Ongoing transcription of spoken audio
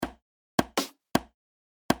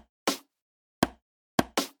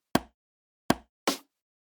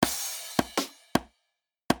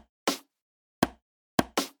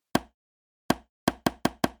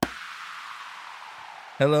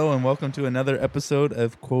Hello and welcome to another episode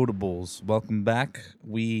of Quotables. Welcome back.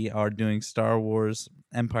 We are doing Star Wars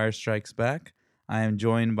Empire Strikes Back. I am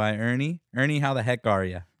joined by Ernie. Ernie, how the heck are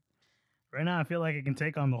you? Right now, I feel like I can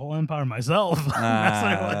take on the whole empire myself.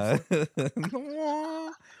 That's what it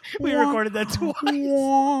was. We recorded that twice,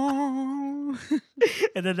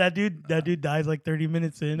 and then that dude dies like 30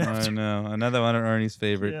 minutes in. I know. Another one of Ernie's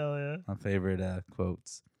favorite, Yeah.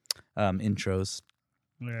 quotes, intros.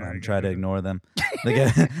 Yeah, Try to ignore them.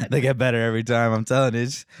 They get better every time. I'm telling you.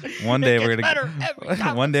 One day we're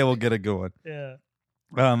gonna. One day we'll get a good one. Yeah.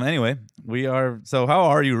 Anyway, we are. So, how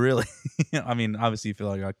are you really? I mean, obviously, you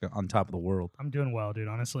feel like you're on top of the world. I'm doing well, dude.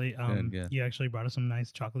 Honestly, Good. you actually brought us some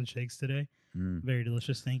nice chocolate shakes today. Very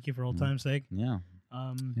delicious. Thank you for old time's sake. Yeah.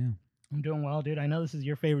 I'm doing well, dude. I know this is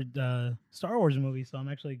your favorite Star Wars movie, so I'm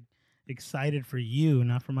actually excited for you,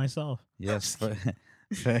 not for myself. Yes.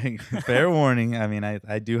 Fair warning. I mean,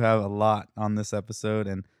 I do have a lot on this episode,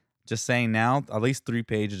 and just saying now, at least 3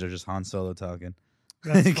 pages are just Han Solo talking.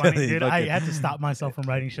 That's funny, dude. I had to stop myself from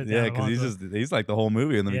writing shit down. Yeah, because he's like the whole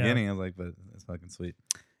movie in the beginning. I was like, but it's fucking sweet.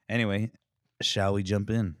 Anyway, shall we jump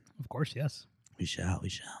in? Of course, yes. We shall.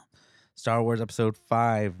 Star Wars Episode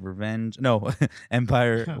 5,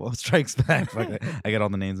 Empire Strikes Back. I get all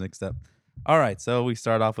the names mixed up. All right, so we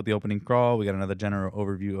start off with the opening crawl. We got another general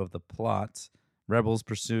overview of the plot. Rebels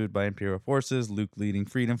pursued by Imperial forces, Luke leading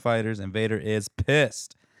freedom fighters, and Vader is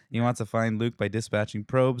pissed. He wants to find Luke by dispatching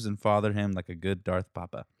probes and father him like a good Darth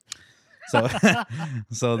Papa. So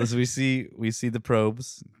we see the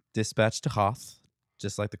probes dispatched to Hoth,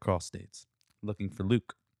 just like the crawl states, looking for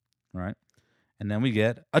Luke. All right, and then we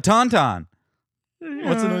get a tauntaun.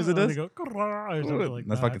 What's the noise it does?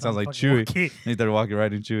 That fucking sounds like Chewie. He started walking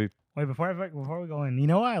right in Chewie. Wait, before we go in, you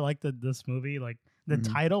know why I like this movie? Like the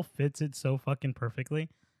title fits it so fucking perfectly.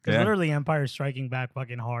 Because literally Empire is striking back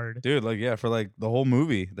fucking hard. Dude, for the whole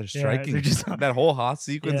movie, they're striking. That whole Hoth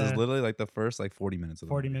sequence is literally like the first 40 minutes of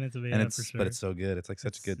it. 40 minutes of it, and for sure. But it's so good. It's like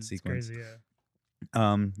such a good sequence. Crazy,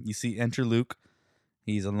 yeah. You see enter Luke.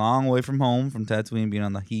 He's a long way from home, from Tatooine being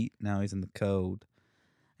on the heat. Now he's in the code.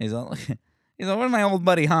 He's all where's my old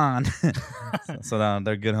buddy Han? so now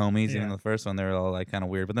they're good homies. Even the first one, they were all like kind of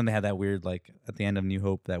weird. But then they had that weird, at the end of New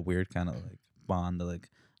Hope, that weird kind of bond to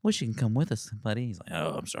wish you can come with us, buddy. He's like,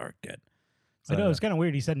 oh, I'm sorry, kid. So, I know, it was kind of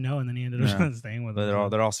weird. He said no, and then he ended up staying with them. But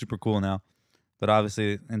they're all super cool now. But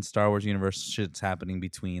obviously, in Star Wars universe, shit's happening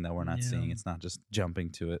between that we're not seeing. It's not just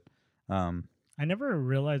jumping to it. I never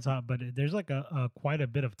realized how, but there's like a quite a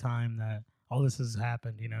bit of time that all this has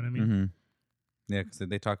happened. You know what I mean? Mm-hmm. Yeah, because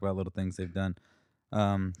they talk about little things they've done.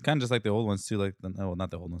 Kind of just like the old ones too.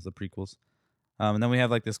 Not the old ones, the prequels. And then we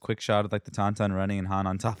have this quick shot of the tauntaun running and Han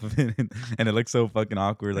on top of it, and it looks so fucking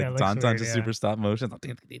awkward. The tauntaun just super stop motion.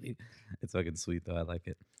 It's fucking sweet though. I like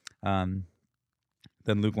it. Then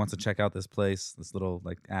Luke wants to check out this place, this little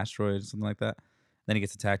asteroid or something like that. Then he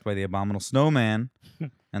gets attacked by the abominable snowman,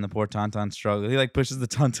 and the poor tauntaun struggles. He pushes the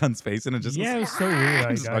tauntaun's face and it just it was so weird.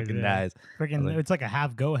 Just fucking dies. Freaking, it's like a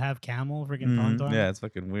half goat, half camel. Freaking tauntaun. Yeah, it's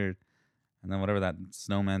fucking weird. And then whatever that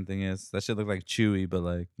snowman thing is, that shit looked like Chewie, but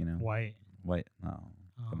white. Oh,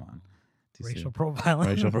 come on. Racial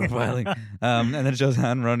profiling. And then it shows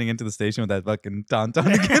Han running into the station with that fucking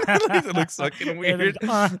tauntaun again. It looks fucking weird.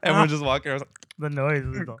 Everyone's just walking around. The noise.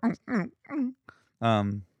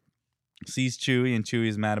 Sees Chewie, and Chewie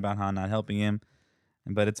is mad about Han not helping him.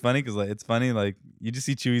 But it's funny because you just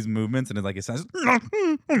see Chewie's movements, and it sounds. And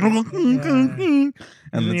you don't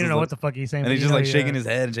know what the fuck he's saying. And he's just shaking his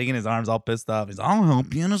head and shaking his arms, all pissed off. He's, I'll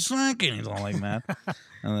help you in a second. He's all mad.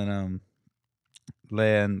 And then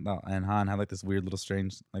Leia and Han have this weird little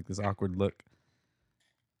strange, this awkward look.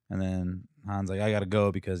 And then Han's like, I gotta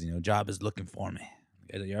go because Job is looking for me.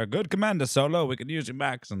 You're a good commander, Solo. We could use you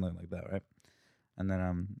back, something like that, right? And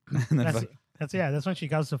then that's when she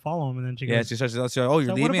goes to follow him, and then she goes, she starts. Oh,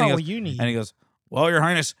 you're leaving. What about what you need? And he goes, well, Your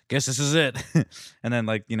Highness, guess this is it. And then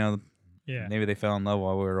maybe they fell in love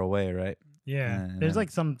while we were away, right? Yeah, there's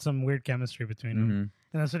some weird chemistry between them.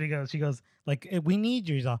 And that's what he goes. She goes, we need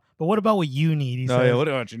you. He's all, but what about what you need? He says, what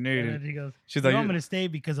about you need? And then he goes, she's you want me to stay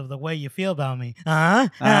because of the way you feel about me.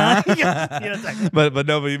 But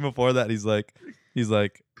even before that, she's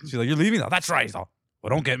like, you're leaving? Oh, that's right. He's all, well,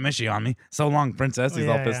 don't get Mishy on me. So long, princess. He's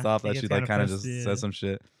all pissed off that she kind of just says some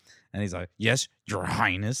shit. And he's like, yes, Your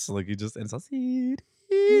Highness. He just, and it's all, that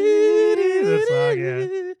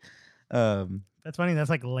song, that's funny. That's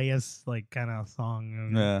Leia's kind of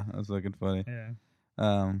song. Yeah, that's fucking funny. Yeah.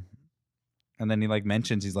 And then he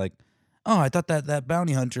mentions, he's like, oh, I thought that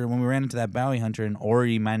bounty hunter, when we ran into that bounty hunter in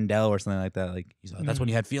Ori Mandel or something like that, he's like, that's when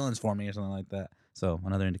you had feelings for me or something like that. So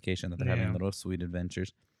another indication that they're having little sweet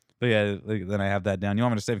adventures. But yeah, like, then I have that down. You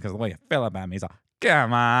want me to save because of the way you feel about me? He's like,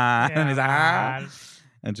 come on. And he's like, ah.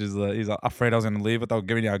 And she's like, he's like, afraid I was gonna leave without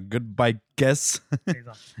giving you a goodbye kiss.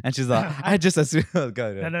 And she's like, I just assume. Go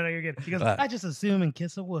ahead. No, you're good. He goes, I just assume and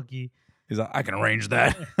kiss a Wookiee. He's like, I can arrange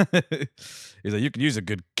that. He's like, you can use a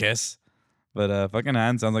good kiss. But fucking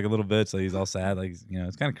Han sounds like a little bitch. So he's all sad. Like, you know,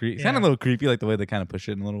 it's kind of creepy. It's kind of a little creepy, like the way they kind of push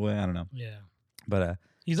it in a little way. I don't know. Yeah. But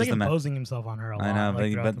he's like imposing himself on her a lot. I know,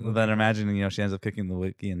 like, but then imagine, you know, she ends up kicking the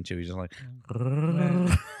Wookiee and Chewie's just like.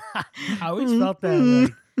 I always felt that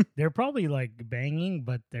like they're probably like banging,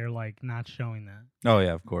 but they're like not showing that. Oh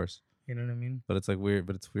yeah, of course. You know what I mean? But it's like weird.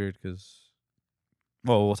 But it's weird because,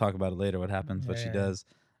 well, we'll talk about it later. What happens? What she does.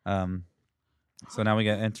 So now we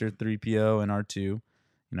got enter 3PO and R2, you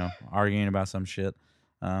know, arguing about some shit.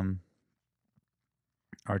 R2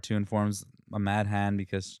 informs a mad hand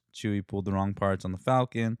because Chewie pulled the wrong parts on the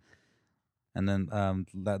Falcon. And then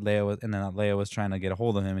Leia was trying to get a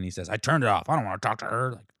hold of him, and he says, "I turned it off. I don't want to talk to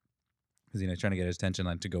her." Like, because, you know, trying to get his attention,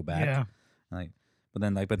 like, to go back. Yeah. But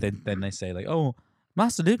then they say, like, "Oh,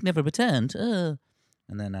 Master Luke never returned." And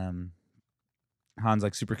then Han's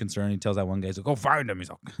like super concerned. He tells that one guy, he's like, "Go find him." He's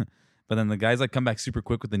like, but then the guys like come back super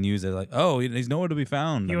quick with the news. They're like, "Oh, he's nowhere to be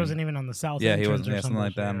found." He wasn't even on the south. Yeah, he wasn't. Or Yeah, something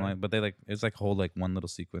like that. Yeah. I'm like, but they like it's like whole like one little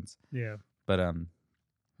sequence. Yeah. But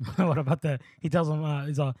what about the? He tells him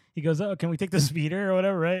he goes, "Oh, can we take the speeder or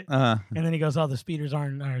whatever, right?" And then he goes, "Oh, the speeders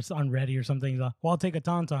aren't ready or something." He's like, "Well, I'll take a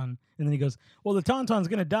tauntaun." And then he goes, "Well, the tauntaun's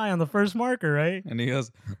gonna die on the first marker, right?" And he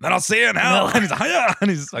goes, "Then I'll see you in hell." And he's like, "Yeah," and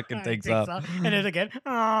he just fucking takes off. And then again,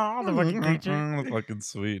 oh, the fucking creature. Fucking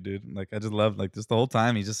sweet, dude. Like I just love like just the whole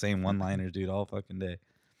time he's just saying one-liners, dude, all fucking day.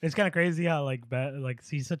 It's kind of crazy how like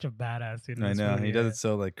he's such a badass, dude. I know he does it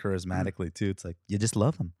so like charismatically too. It's like you just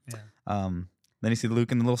love him. Yeah. Then you see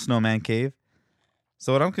Luke in the little snowman cave.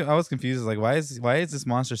 So what I was confused is like why is this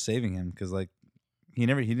monster saving him? Because like he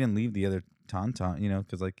didn't leave the other tauntaun, you know,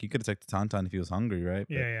 because like he could have took the tauntaun if he was hungry, right?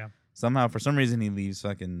 But yeah. Somehow for some reason he leaves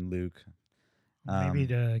fucking Luke. Maybe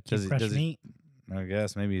to keep fresh meat. I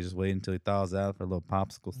guess maybe he's just waiting until he thaws out for a little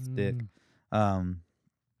popsicle stick.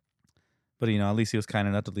 But you know, at least he was kind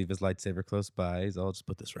enough to leave his lightsaber close by. He's all just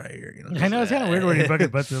put this right here. You know, I know it's kind of weird when he fucking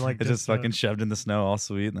puts it like it's this. just fucking shoved in the snow, all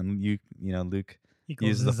sweet. And then you know, Luke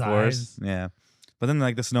uses the eyes. Force. Yeah, but then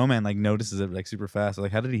like the snowman like notices it like super fast.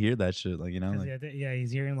 Like, how did he hear that shit? Like, you know, like, yeah, he's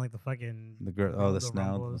hearing like the fucking the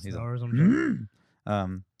snow. He's like, or some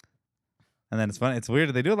and then it's funny. It's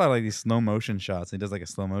weird. They do a lot of like these slow motion shots. He does like a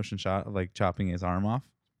slow motion shot of like chopping his arm off.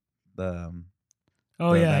 That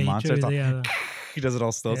monster. He does it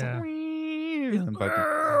all slow. Yeah.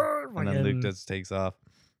 And then Luke just takes off.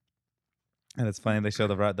 And it's funny. They show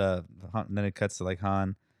and then it cuts to like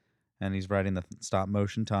Han, and he's riding the stop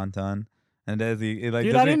motion tauntaun. And as he like,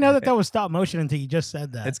 dude, I didn't know that was stop motion until you just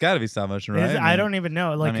said that. It's got to be stop motion, right? I don't even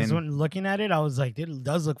know. Like, because when looking at it, I was like, it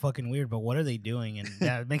does look fucking weird, but what are they doing? And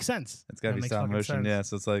yeah, it makes sense. It's got to be stop motion, sense. yeah.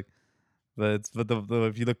 So it's like, but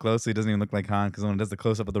if you look closely, it doesn't even look like Han, because when it does the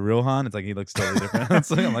close up of the real Han, it's like he looks totally different. It's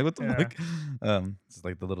like, I'm like, what the fuck? It's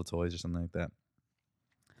like the little toys or something like that.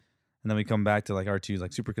 And then we come back to like R2's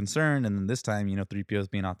like super concerned, and then this time, you know, 3PO is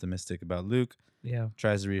being optimistic about Luke. Yeah.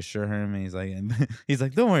 Tries to reassure him, and he's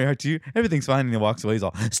like, "Don't worry, R2, everything's fine." And he walks away. He's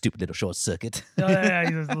all stupid little short circuit. Oh, yeah,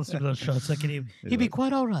 he's a little stupid little short circuit. He'd be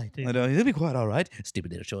quite all right. I know, he'll be quite all right. Stupid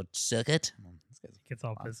little short circuit. Gets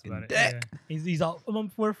all pissed about it. Yeah. He's all,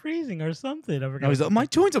 we're freezing or something. I forgot. No, he's like, my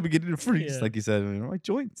joints are beginning to freeze. Yeah. Like he said, my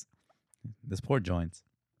joints. This poor joints.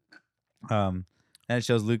 And it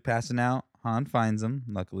shows Luke passing out. Han finds him,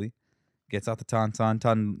 luckily. Gets off the tauntaun.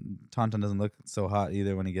 Tauntaun doesn't look so hot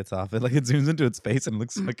either when he gets off it. Like, it zooms into its face and it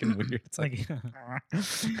looks fucking weird. It's like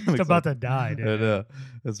it's about to die, dude. I know.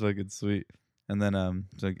 That's fucking sweet. And then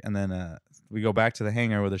we go back to the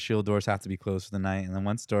hangar where the shield doors have to be closed for the night. And then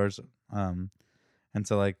once doors and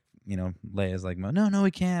so like, you know, Leia's like, no,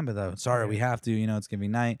 we can't. But sorry, we have to. You know, it's gonna be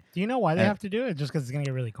night. Do you know why they have to do it? Just because it's gonna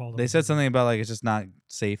get really cold. They said something about like it's just not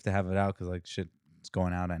safe to have it out because like shit. It's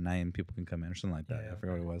going out at night and people can come in or something like that. Yeah, I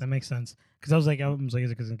forgot what it was. That makes sense. Because I was like, is it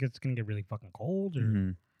because it's going to get really fucking cold? Or?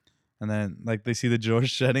 Mm-hmm. And then like they see the door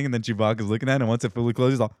shutting and then Chewbacca's looking at it and once it fully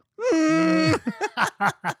closes, he's all he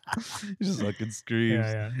just fucking screams.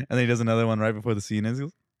 Yeah. And then he does another one right before the scene ends. He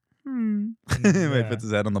goes, He puts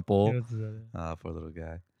his head on the pole. Poor little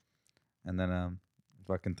guy. And then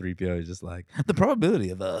fucking 3PO is just like, the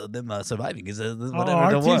probability of them surviving is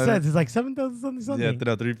whatever. R2 says it's like 7,000 something. Yeah,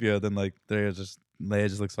 3PO. Then like Leia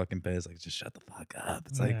just looks fucking pissed. Like, just shut the fuck up.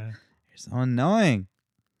 It's like, you're so annoying.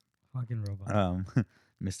 Fucking robot.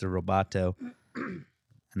 Mr. Roboto.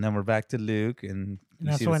 And then we're back to Luke, and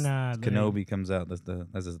that's when Kenobi comes out.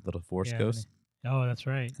 That's his little Force ghost. Oh, that's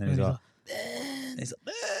right. And he's all,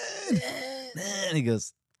 And he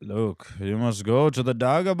goes, Luke, you must go to the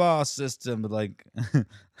Dagobah system. But like,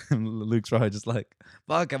 Luke's probably just like,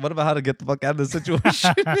 fuck, what about how to get the fuck out of this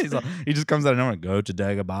situation? He just comes out of nowhere, go to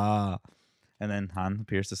Dagobah. And then Han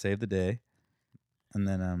appears to save the day. And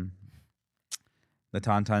then the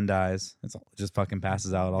Tauntaun dies. It just fucking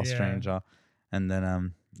passes out all strange. And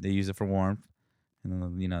then they use it for warmth.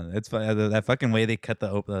 And then, it's that fucking way they cut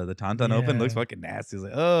the Tauntaun open looks fucking nasty. It's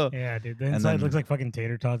like, oh. Yeah, dude. The inside looks like fucking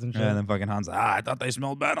tater tots and shit. Yeah, and then fucking Han's like, I thought they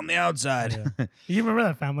smelled bad on the outside. Yeah. You remember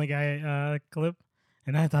that Family Guy clip?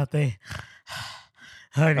 And I thought they...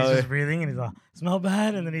 and he's just breathing, and he's all, smell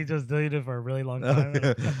bad? And then he just deleted it for a really long time.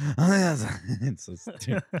 It's so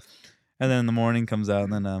stupid. And then the morning comes out,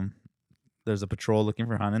 and then there's a patrol looking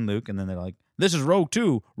for Han and Luke, and then they're like, this is Rogue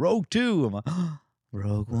 2. Rogue 2. I'm like,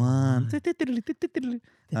 Rogue One. And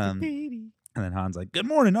then Han's like, good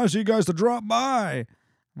morning. Nice of you guys to drop by.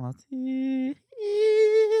 And then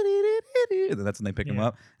that's when they pick him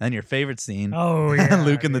up. And then your favorite scene. Oh, yeah.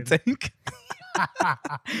 Luke in the tank.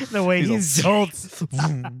 The way he jolts.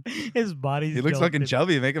 His body's He looks jolted. fucking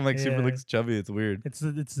chubby. Make him like super looks chubby. It's weird. It's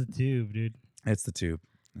the tube, dude. It's the tube.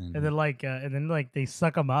 And then they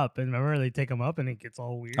suck him up, and remember they take him up, and it gets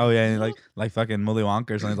all weird. Oh yeah, and like fucking Willy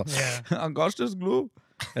Wonka or something. He's like, Augustus glue,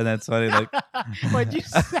 and that's funny. Like, why'd you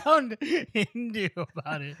sound Hindu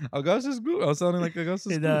about it? Augustus glue. I was sounding like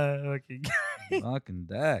Augustus glue. Okay. Fucking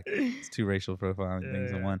deck. It's two racial profiling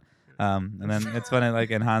things in one. And then it's funny.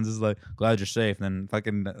 Like, and Hans is like, glad you're safe. And then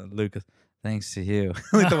fucking Luke is, thanks to you.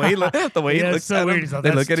 Like the way he looks so at weird. him, Like,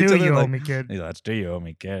 they look at each other. You like, owe me, kid. He's like, that's do you owe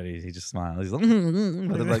me, kid. He just smiles. He's like,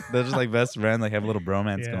 they're just like best friends. Like have a little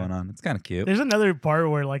bromance going on. It's kind of cute. There's another part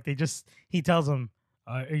where like he tells him,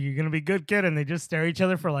 "Are you gonna be good, kid?" And they just stare at each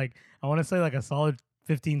other for like I want to say like a solid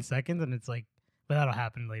 15 seconds, and it's like, but that'll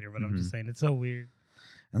happen later. But I'm just saying it's so weird.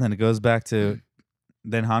 And then it goes back to,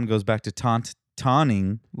 then Han goes back to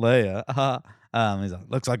taunting Leia. He's like,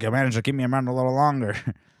 looks like you managed to keep me around a little longer.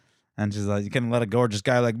 And she's like, you can't let a gorgeous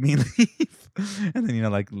guy like me leave. And then,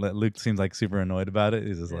 like Luke seems like super annoyed about it.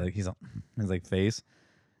 He's just like, he's like face.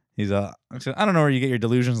 He's I don't know where you get your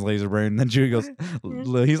delusions, laser brain. And then Chewie goes,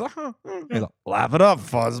 he's like, laugh it up,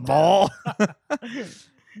 fuzzball.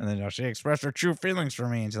 And then she expressed her true feelings for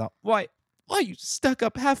me. And she's like, why you stuck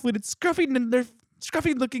up, half-witted, scruffy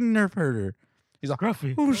looking nerf herder? He's like,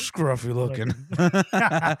 scruffy. Oh, scruffy looking.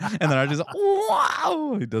 And then Archie's like,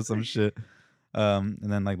 wow. He does some shit. And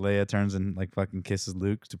then like Leia turns and like fucking kisses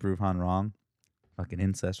Luke to prove Han wrong. Fucking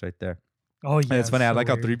incest right there. Oh yeah, and it's funny. So I like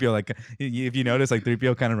weird. how 3PO like if you notice like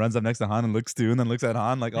 3PO kind of runs up next to Han and looks too, and then looks at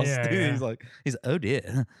Han like all stupid. Yeah. He's like oh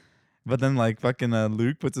dear. But then like fucking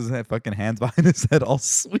Luke puts his fucking hands behind his head all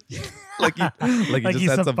sweet, like he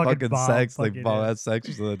just had some fucking sex, like ball had sex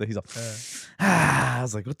or something. He's like, I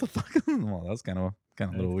was like, what the fuck? Well, that was kind of a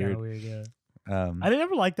little weird. Yeah. I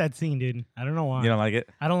never liked that scene, dude. I don't know why. You don't like it?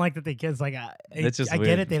 I don't like that they kids like. It's just I weird.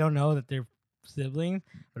 get it. They don't know that they're siblings,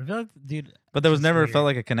 but I feel like, dude. But there was never weird. felt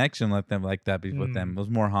like a connection like that with them. It was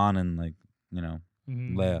more Han and like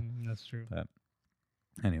Leia. That's true. But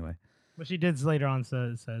anyway. But she did later on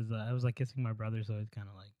says I was like kissing my brother, so it's kind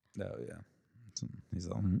of like. Oh yeah. He's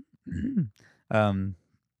all. Then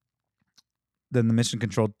the mission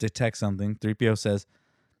control detects something. 3PO says,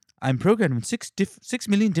 I'm programmed in 6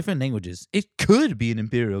 million different languages. It could be an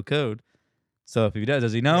Imperial code. So if he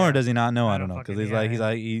does he know or does he not know? I don't know. Because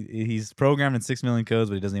he's programmed in 6 million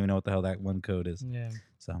codes, but he doesn't even know what the hell that one code is. Yeah.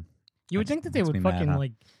 So you would think that they would fucking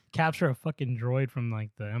like capture a fucking droid from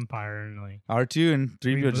like the Empire and like R2 and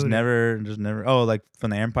 3PO just never. Oh, like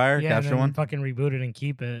from the Empire, capture one. Fucking reboot it and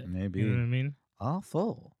keep it. Maybe. You know what I mean?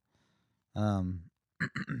 Awful.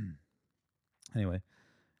 Anyway.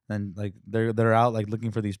 Then like they're out like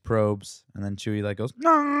looking for these probes, and then Chewie like goes, no.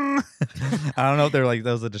 I don't know if they're like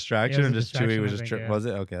that was a distraction or just Chewie was just was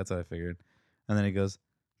it? Okay, that's what I figured. And then he goes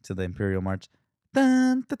to the Imperial March,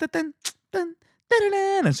 dun, dun, dun, dun, dun, dun,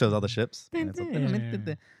 dun, and shows all the ships. And,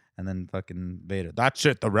 and then fucking Vader, that's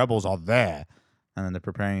it. The rebels are there, and then they're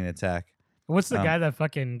preparing an attack. What's the guy that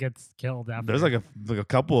fucking gets killed after? There's like a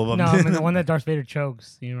couple of them. No, I mean the one that Darth Vader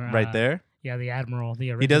chokes. Right there. Yeah, the Admiral, the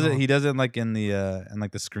original. He does it like in the in like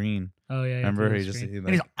the screen. Oh yeah. Remember he just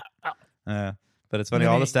but it's funny.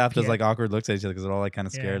 All the staff does like awkward looks at each other because they're all like kind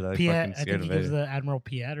of scared. Like, fucking scared I think of he Vader. gives the Admiral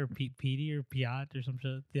Piet or Petey or Piat or some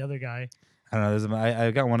shit. The other guy. I don't know. I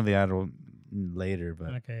got one of the Admiral later,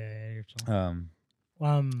 but okay.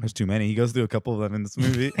 there's too many. He goes through a couple of them in this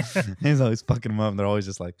movie. He's always fucking them up. And they're always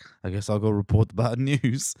just like, I guess I'll go report the bad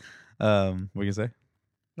news. What you gonna say?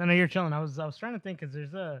 No, you're chilling. I was trying to think because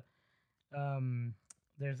there's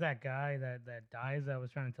that guy that dies that I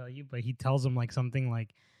was trying to tell you, but he tells him like something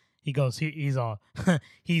like he goes, he's all,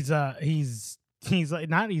 he's like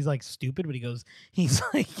not he's like stupid, but he goes, he's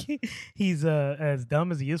like he's as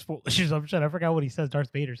dumb as he is foolish or some shit. I forgot what he says.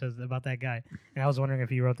 Darth Vader says about that guy, and I was wondering if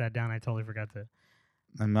he wrote that down. I totally forgot to.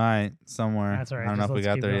 I might somewhere. That's all right. I don't know if we let's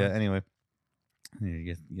got keep there going. yet. Anyway,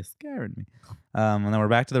 you scared me. And then we're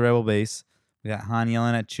back to the Rebel base. We got Han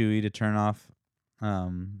yelling at Chewie to turn off,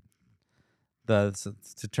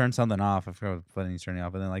 to turn something off. I forgot what button he's turning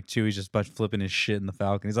off. And then like Chewie's just flipping his shit in the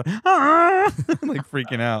Falcon. He's like, ah! Like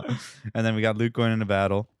freaking out. And then we got Luke going into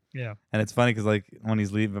battle. Yeah. And it's funny because like when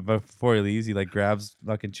he's leaving, before he leaves, he like grabs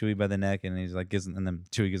fucking Chewie by the neck and he's like and then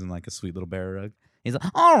Chewie gives him like a sweet little bear rug. He's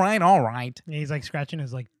like, all right. Yeah, he's like scratching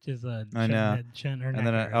his like I know. chin or And neck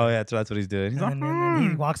then area. oh yeah, so that's what he's doing. He's and, like, then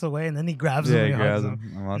he walks away and then he grabs him. yeah, and he grabs him.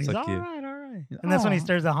 him. Oh, that's And so he's cute. all right. And that's when he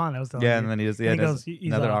stares at Han. I was telling Yeah, you. and then he just And he does goes,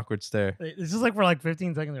 another awkward stare. It's just like for like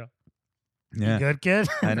 15 seconds. Ago. Yeah, You good kid.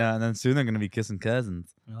 I know. And then soon they're gonna be kissing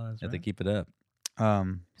cousins Oh, that's if they right. keep it up.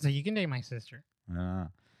 So you can date my sister.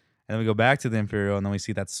 And then we go back to the Imperial, and then we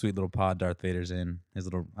see that sweet little pod Darth Vader's in. His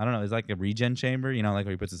little, I don't know, it's like a regen chamber, you know, like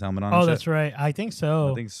where he puts his helmet on. Oh, and that's shit. right. I think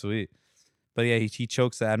so. I think it's sweet. But yeah, he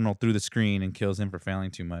chokes the Admiral through the screen and kills him for failing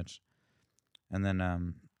too much. And then,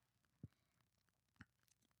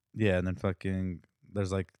 yeah, and then fucking,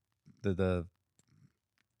 there's like the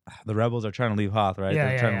rebels are trying to leave Hoth, right? Yeah,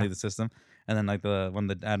 They're yeah, trying yeah. to leave the system. And then like when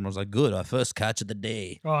the Admiral's like, good, our first catch of the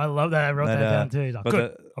day. Oh, I love that. I wrote that down too. He's like, but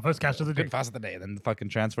good. Our first catch of the day. Good fast of the day. And then the fucking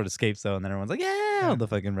transport escapes though, and then everyone's like, yeah, the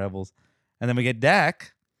fucking rebels. And then we get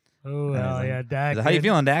Dak. Oh, hell like- yeah, Dak. He's like, how you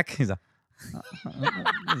feeling, Dak? He's like,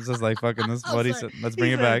 it's just like fucking this buddy. sorry. Let's bring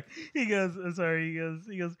He it said- back. He goes, sorry.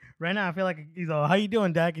 He goes, right now I feel like, he's all, how you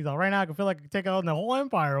doing, Dak? He's all, right now I can feel like I can take out the whole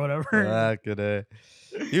empire or whatever. Good.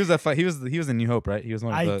 He was he was in New Hope, right? He was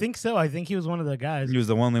one of I the. think so. I think he was one of the guys. He was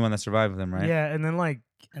the only one that survived with him, right? Yeah, and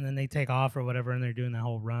then they take off or whatever, and they're doing that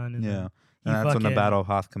whole run. And Yeah. then And that's when the fucking- Battle of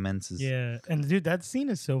Hoth commences. Yeah, and dude, that scene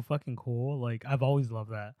is so fucking cool. Like I've always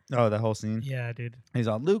loved that. Oh, that whole scene. Yeah, dude. He's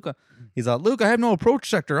all Luke. I have no approach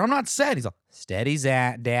sector. I'm not set. He's all steady,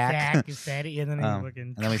 Dak. Dak is steady, and then he fucking.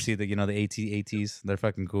 And then we see the ATs. They're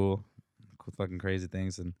fucking cool, fucking crazy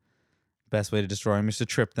things. And best way to destroy them is to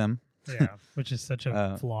trip them. Yeah, which is such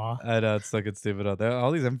a flaw. I know it's fucking stupid out there. All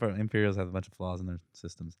these Imperials have a bunch of flaws in their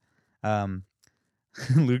systems.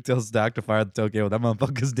 Luke tells Dak to fire the Tokyo. That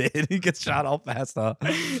motherfucker's dead. He gets shot all fast off.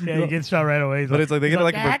 Yeah, he gets shot right away. But it's like they get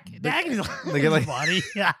like Dak, a, Dak, he's they get like body.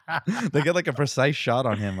 Yeah. they get like a precise shot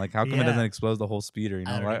on him. Like how come it Yeah. doesn't explode the whole speeder? You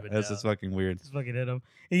I know, don't right? even That's know. just fucking weird. Just fucking hit him.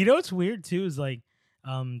 And you know what's weird too is like,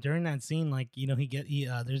 during that scene, like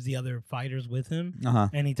there's the other fighters with him,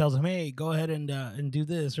 and he tells him, "Hey, go ahead and do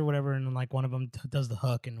this or whatever," and then like one of them does the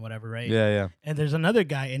hook and whatever, right? Yeah. And there's another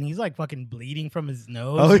guy, and he's like fucking bleeding from his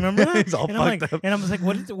nose. Oh, remember that? he's all and I'm fucked like, up. and I was like,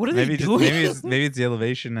 what are Maybe they doing? maybe it's the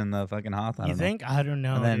elevation and the fucking Hoth. I You don't know. think? I don't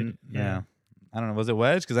know. And then dude. yeah. I don't know. Was it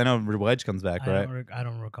Wedge? Because I know Wedge comes back, right? I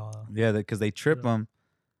don't recall. Yeah, because they trip Yeah. him.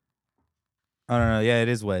 I don't know. Yeah, it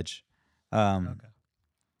is Wedge. Okay.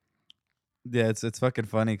 Yeah, it's fucking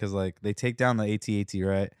funny because like they take down the AT-AT,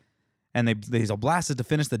 right? And they's all blasted to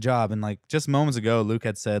finish the job. And like just moments ago, Luke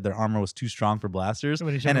had said their armor was too strong for blasters.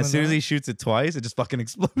 Somebody shot And him as in soon the as neck? he shoots it twice, it just fucking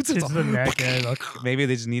explodes. It's It's all- the neck. Yeah, like, Maybe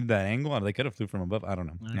they just need that angle. They could have flew from above. I don't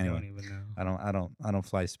know. I Anyway, don't even know. I don't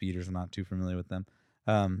fly speeders. I'm not too familiar with them.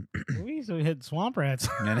 We used to hit swamp rats.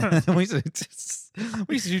 And we used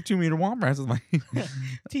to shoot 2 meter womp rats with my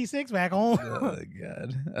T6 back home. oh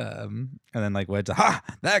god. And then like Wedge, ha,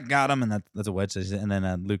 that got him, and that's a Wedge says it. And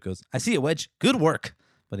then Luke goes, I see it, Wedge. Good work.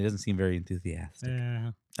 But he doesn't seem very enthusiastic.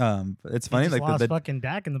 Yeah. But it's funny, He just like lost the fucking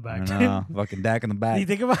Dak in the I back. know, fucking Dak in the back. You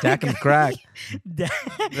think about Dak in the crack. Dak,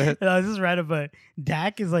 I was just right, but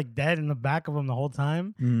Dak is like dead in the back of him the whole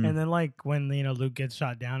time, Mm. and then like when Luke gets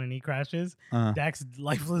shot down and he crashes, Uh, Dak's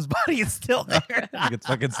lifeless body is still there. he gets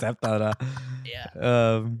fucking stepped on.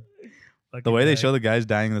 Yeah. The way they show the guys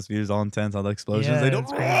dying in this video is all intense. All the explosions, Yeah, they don't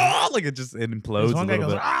it's crazy. like it implodes This a one guy little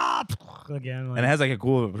goes bit. ah again, like, And it has like a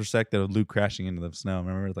cool perspective of Luke crashing into the snow.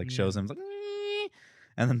 Remember, it like Yeah. shows him it's like,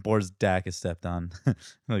 and then Board's Dak is stepped on.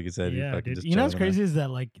 Like you said, he yeah, fucking dude. just You know what's chilling there. crazy is that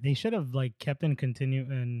like they should have like kept in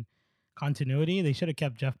continuity. They should have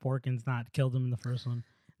kept Jeff Porkins, not killed him in the first one.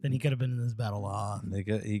 Then he could have been in this battle.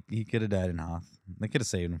 He could have died in Hoth. They could have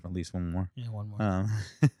saved him for at least one more. Yeah, one more.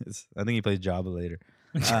 I think he plays Jabba later.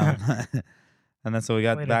 And then so we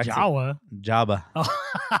got Wait, back Jawa. to Jabba.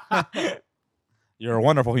 Oh. You're a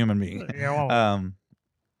wonderful human being. Yeah, well,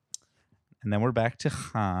 And then we're back to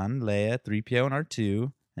Han, Leia, 3PO, and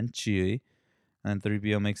R2, and Chewie. And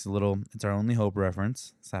 3PO makes a little, it's our only hope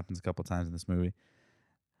reference. This happens a couple times in this movie.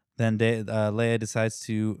 Then Leia decides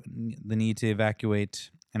the need to evacuate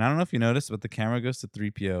And I don't know if you noticed, but the camera goes to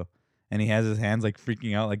 3PO, and he has his hands like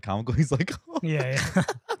freaking out, like comical. He's like, yeah.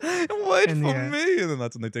 wait for me, and then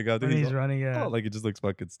that's when they take out. When he's running, like it just looks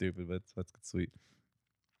fucking stupid, but that's sweet.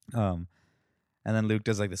 And then Luke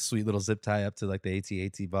does like the sweet little zip tie up to like the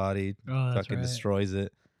AT-AT body, fucking destroys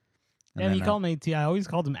it. And then, you call him AT. I always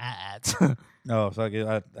called him AT. Oh, fuck it.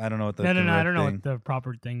 I don't know what the no. I don't know what the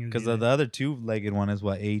proper thing is. Because the other two-legged one is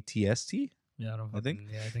what, ATST? Yeah, I think.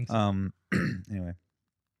 Yeah, I think so. Anyway.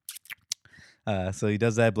 So he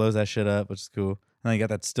does that, blows that shit up, which is cool. And then you got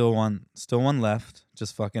that still one left,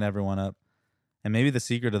 just fucking everyone up. And maybe the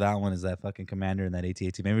secret of that one is that fucking commander in that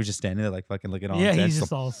AT-AT. Maybe we're just standing there like fucking looking all intense. Yeah, he's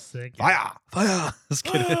just all sick. Fire! Just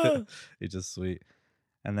kidding. He's just sweet.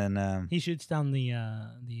 And then he shoots down the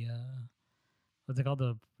what's it called,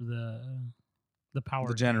 the power,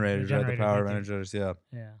 the generators, right? The power generators, yeah.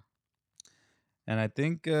 And I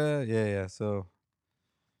think so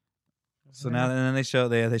now, and then they show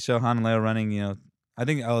Han and Leia running, you know. I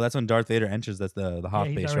think that's when Darth Vader enters. That's the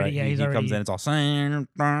Hoth base, right? Yeah, he comes in. It's all saying.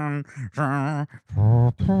 I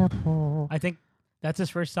think that's his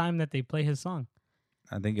first time that they play his song.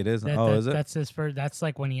 I think it is. Is it? That's his first. That's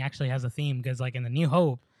like when he actually has a theme, because like in the New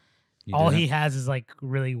Hope, he has is like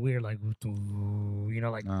really weird, like you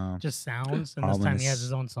know, like just sounds. And this time he has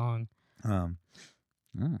his own song.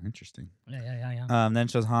 Interesting. Yeah. Then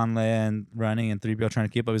shows Han, Leia, and running, and 3PO trying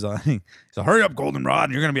to keep up. He's like, hurry up, Goldenrod,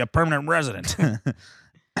 and you're gonna be a permanent resident.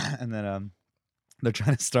 And then they're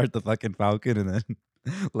trying to start the fucking Falcon, and then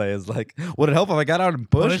Leia's like, would it help if I got out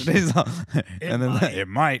and pushed? And then it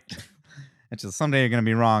might. It's just someday you're gonna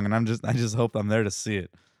be wrong, and I just hope I'm there to see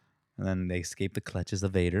it. And then they escape the clutches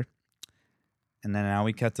of Vader. And then now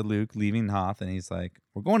we cut to Luke leaving Hoth, and he's like,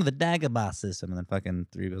 we're going to the Dagobah system. And then fucking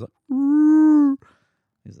 3PO's like,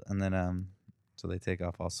 and then so they take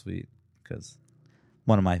off all sweet, because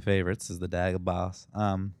one of my favorites is the Dagobah.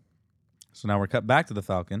 So now we're cut back to the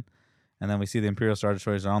Falcon, and then we see the Imperial Star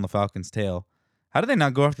Destroyers are on the Falcon's tail. How did they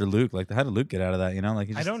not go after Luke? Like, how did Luke get out of that? You know,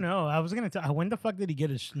 like I don't know. I was gonna tell. When the fuck did he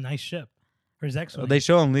get a nice ship? Or his X-wing? They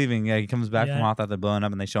show him leaving. Yeah, he comes back from Hoth after blowing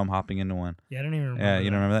up, and they show him hopping into one. Yeah, I don't even remember. Yeah,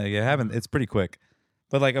 you don't remember that? Yeah, haven't. It's pretty quick.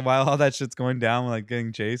 But like while all that shit's going down, like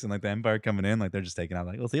getting chased, and like the Empire coming in, like they're just taking out.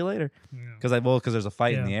 Like, we'll see you later. Because there's a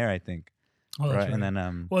fight in the air, I think. Oh, that's right. And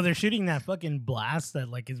then they're shooting that fucking blast that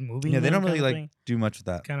like is moving. Yeah, they don't really like do much with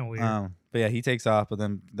that. Kind of weird. But yeah, he takes off, but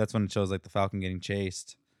then that's when it shows like the Falcon getting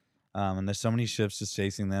chased. And there's so many ships just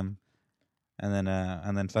chasing them. And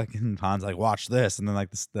then fucking Han's like, watch this, and then like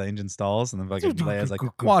the engine stalls, and then fucking Leia's like,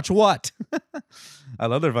 watch what? I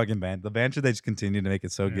love their fucking band. The banter, they just continue to make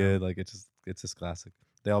it so good. Like it's just classic.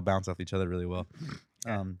 They all bounce off each other really well.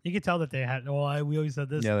 You could tell that they had. Well, we always said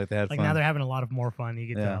this. Yeah, like they had like fun. Now they're having a lot of more fun.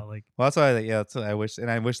 You could tell. Like, well, that's why. That's what I wish,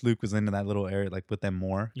 and I wish Luke was into that little area, like with them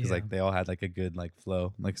more, because like they all had like a good like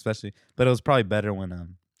flow, like especially. But it was probably better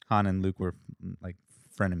when Han and Luke were like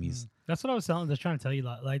frenemies. That's what I was trying to tell you.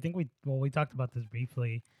 Like, I think we talked about this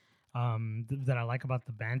briefly. That I like about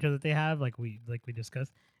the banter that they have, like we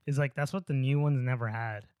discussed, is like that's what the new ones never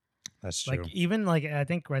had. That's true. Like even like I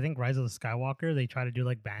think Rise of the Skywalker, they try to do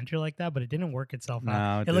like banter like that, but it didn't work itself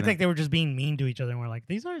out. It looked like they were just being mean to each other, and we're like,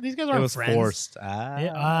 these guys aren't friends. It was forced.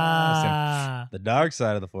 The dark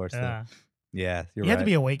side of the Force. Yeah, you're right. You had to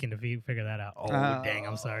be awakened to figure that out. Oh dang,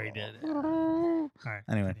 I'm sorry, dude. All right.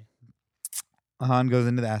 Anyway, Han goes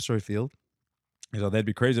into the asteroid field. He's like, they'd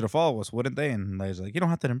be crazy to follow us, wouldn't they? And Leia's like, you don't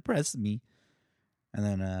have to impress me. And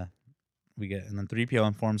then 3PO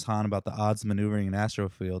informs Han about the odds maneuvering an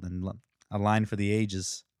asteroid field, and a line for the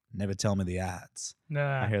ages: never tell me the odds.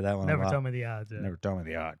 Nah, I hear that one never a lot. Tell me the odds. Yeah. Never tell me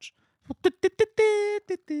the odds.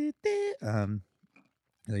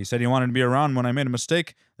 You said you wanted to be around when I made a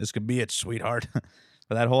mistake. This could be it, sweetheart.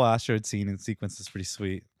 But that whole asteroid scene and sequence is pretty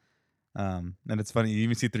sweet. And it's funny, you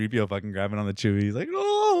even see 3PO fucking grabbing on the Chewie. He's like,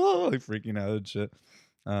 oh, like freaking out and shit.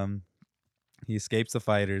 He escapes the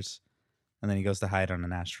fighters, and then he goes to hide on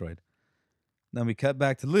an asteroid. Then we cut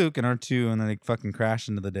back to Luke and R2, and then they fucking crash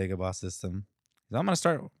into the Dagobah system. He's like, I'm gonna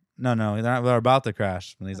start. No, they're about to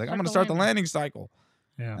crash. And he's like, I'm gonna start the landing cycle.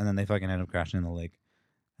 Yeah. And then they fucking end up crashing in the lake.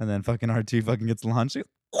 And then fucking R2 fucking gets launched.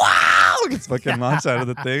 Wow! Gets fucking launched out of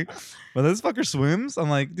the thing. But this fucker swims. I'm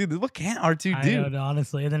like, dude, what can't R2 do? I know,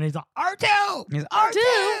 honestly. And then he's like, R2! He's R2!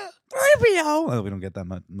 3PO! Well, we don't get that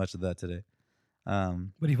much of that today.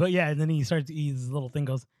 But and then he starts, his little thing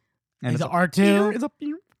goes, and he's R2. It's a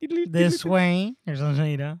this way. Or something,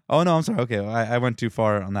 you know? Oh, no, I'm sorry. Okay, I went too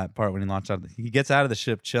far on that part when he launched out. He gets out of the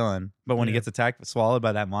ship chilling, but when he gets swallowed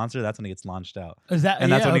by that monster, that's when he gets launched out. Is that?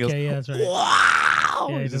 And that's when he goes, yeah, that's right. Wow!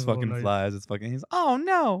 Yeah, he just fucking flies. It's fucking, he's, oh,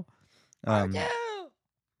 no. And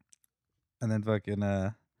then fucking,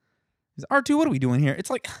 he's He's R2, what are we doing here? It's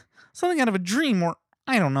like something out of a dream, or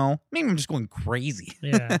I don't know. Maybe I'm just going crazy.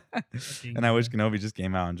 Yeah. And I wish Kenobi just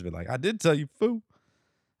came out and just be like, I did tell you, foo.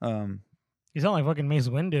 You sound like fucking Mace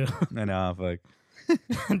Windu. I know, fuck.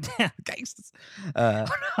 Damn. Geists.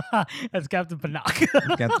 That's Captain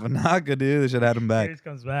Panaka. Captain Panaka, dude. They should have had him back. He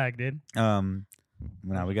comes back, dude.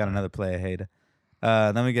 Now we got another play I hate.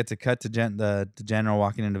 Then we get to cut to the general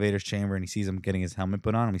walking into Vader's chamber, and he sees him getting his helmet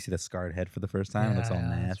put on, and we see the scarred head for the first time. It looks all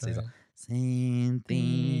nasty. He's like, same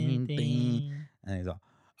thing. And he's like,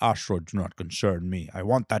 asteroids do not concern me. I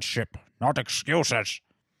want that ship, not excuses.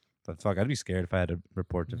 But fuck, I'd be scared if I had to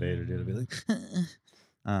report to Vader, dude. I'd be like,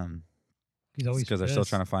 he's always because they're still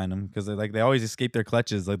trying to find him. Because they always escape their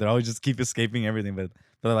clutches. Like they always just keep escaping everything. But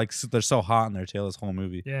they're like they're so hot in their tail this whole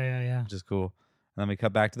movie. Yeah. Which is cool. And then we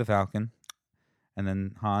cut back to the Falcon, and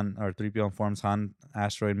then Han or 3PO informs Han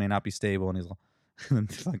asteroid may not be stable, and he's like, and then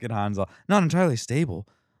fucking Han's like, not entirely stable.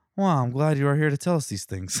 Wow, I'm glad you are here to tell us these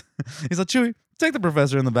things. He's like, Chewie, take the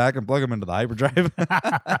professor in the back and plug him into the hyperdrive.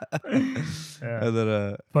 And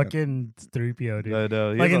then fucking 3PO, dude. I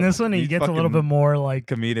know. Like in this one, he gets a little bit more like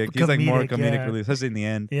comedic. He's like more comedic relief, especially in the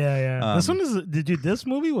end. Yeah. This one is, dude. This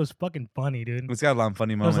movie was fucking funny, dude. It's got a lot of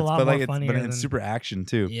funny moments, but like it's super action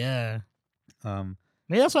too. Yeah.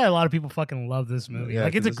 Maybe that's why a lot of people fucking love this movie. Yeah,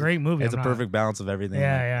 like it's a great movie. It's a perfect balance of everything.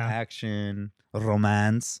 Yeah, like yeah. Action,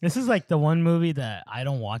 romance. This is like the one movie that I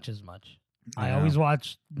don't watch as much. Yeah. I always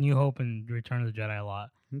watch New Hope and Return of the Jedi a lot.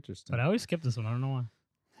 Interesting. But I always skip this one. I don't know why.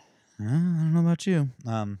 I don't know about you.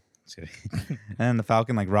 Just kidding. And then the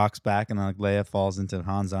Falcon like rocks back, and like Leia falls into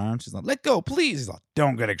Han's arms. She's like, "Let go, please." He's like,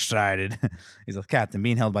 "Don't get excited." He's like, "Captain,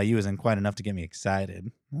 being held by you isn't quite enough to get me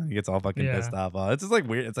excited." And he gets all fucking pissed off. It's just like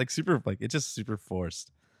weird. It's like super like it's just super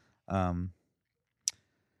forced.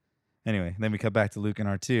 Anyway, then we cut back to Luke and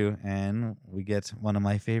R2, and we get one of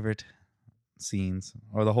my favorite scenes,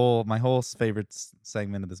 or my whole favorite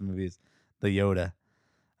segment of this movie is the Yoda.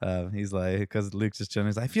 He's like, because Luke's just chilling.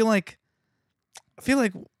 He's like, I feel like,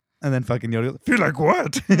 and then fucking Yoda goes, feel like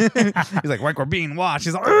what? He's like we're being watched.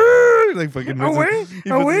 He's like fucking away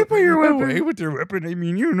with your weapon. Away with your weapon. I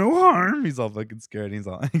mean you no harm. He's all fucking scared. He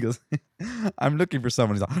goes, I'm looking for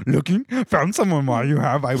someone. He's like, looking? Found someone while you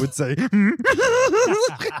have, I would say.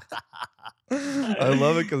 I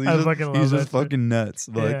love it because he's just fucking nuts.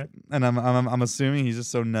 But like, and I'm assuming he's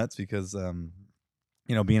just so nuts because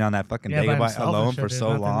being on that fucking Dagobah alone for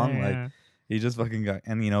so long, like he just fucking got,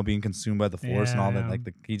 and being consumed by the Force and all that, like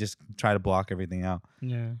he just tried to block everything out.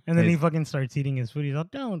 Yeah, and then he fucking starts eating his food. He's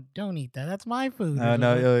like, don't eat that. That's my food.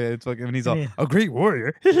 No, it's fucking. And he's all, a great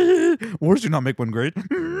warrior. Wars do not make one great.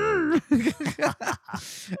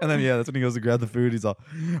 And then that's when he goes to grab the food. He's all,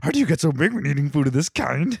 how do you get so big when eating food of this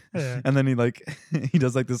kind? Yeah. And then he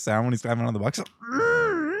does like this sound when he's climbing on the box.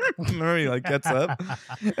 Remember, he like gets up,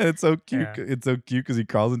 and it's so cute. Yeah. It's so cute because he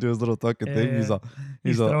crawls into his little fucking thing. Yeah.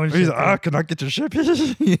 He's like, can I get your ship? And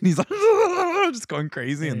he's like, just going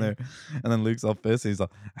crazy in there. And then Luke's all pissed. And he's like,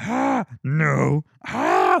 no,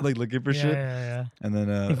 like looking for shit. Yeah. And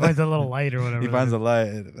then he finds a little light or whatever. He finds a light,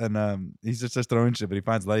 and he's just throwing shit. But he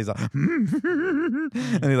finds a light. He's like,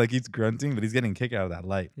 and he like keeps grunting, but he's getting a kick out of that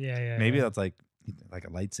light. Yeah. Maybe that's like a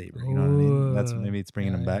lightsaber. You know what I mean? That's maybe it's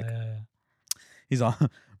bringing him back. Yeah. He's all,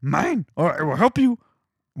 mine, or I will help you,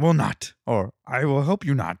 will not, or I will help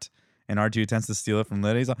you not. And R2 attempts to steal it from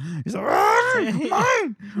Leia. He's like,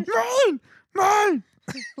 mine.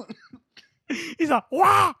 He's like,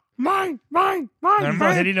 wow, mine.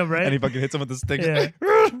 He's hitting him, right? And he fucking hits him with the stick. Yeah.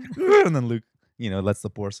 And then Luke, lets the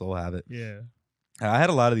poor soul have it. Yeah. I had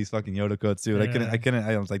a lot of these fucking Yoda quotes too. But I couldn't.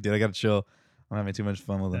 I was like, dude, I gotta chill. I'm having too much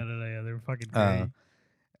fun with them. Yeah, they're fucking great.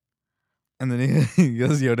 And then he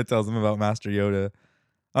goes, Yoda tells him about Master Yoda.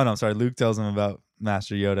 Oh, no, I'm sorry. Luke tells him about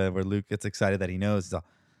Master Yoda, where Luke gets excited that he knows. And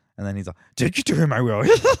then he's like, take you to him, I will. He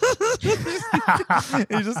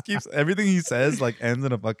just keeps, everything he says, like, ends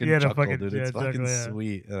in a fucking chuckle, dude. It's fucking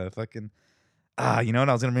sweet. Fucking, you know what?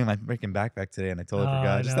 I was going to bring my freaking backpack today, and I totally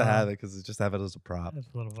forgot. Just to have it, because just have it as a prop. That's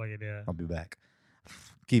a little fucking, I'll be back.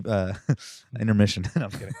 Keep, intermission. No, I'm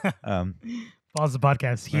kidding. Pause the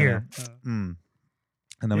podcast here.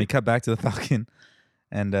 And then we cut back to the Falcon,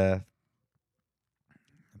 and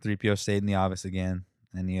 3PO stayed in the office again.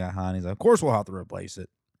 And you got Han. He's like, of course we'll have to replace it.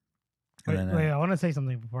 Wait, I want to say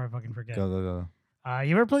something before I fucking forget. Go.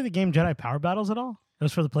 You ever play the game Jedi Power Battles at all? It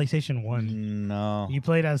was for the PlayStation 1. No. You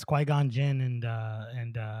played as Qui-Gon Jinn and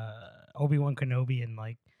Obi-Wan Kenobi and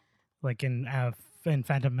in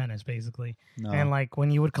Phantom Menace, basically. No. And like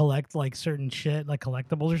when you would collect like certain shit, like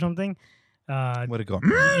collectibles or something, would it go?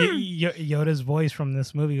 Yoda's voice from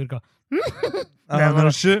this movie would go. No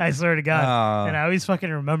shit. I swear to God, and I always fucking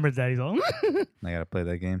remembered that. He's all. I gotta play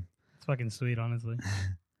that game. It's fucking sweet, honestly.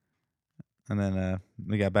 And then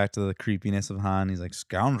we got back to the creepiness of Han. He's like,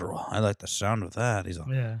 scoundrel. I like the sound of that. He's like,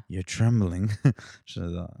 you're trembling. He's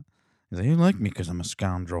like, you like me because I'm a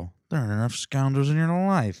scoundrel. There aren't enough scoundrels in your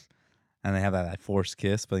life. And they have that forced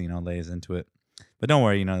kiss, but, Leia's into it. But don't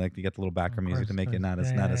worry, like you get the little background music to make it not as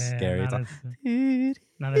scary. It's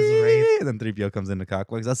not as rape. And then 3PO comes into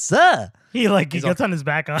cockpit. He's like, sir. He gets on his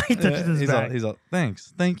back. He touches his back. He's like,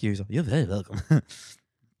 thanks. Thank you. He's like, you're very welcome.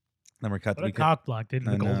 Then we're cut to cock block, dude.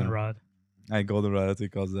 The goldenrod. Goldenrod, that's what he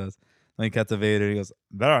calls us. Then he cut to Vader. He goes,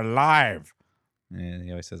 they're alive. And he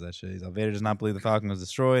always says that shit. He's like, Vader does not believe the Falcon was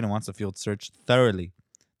destroyed and wants the field searched thoroughly.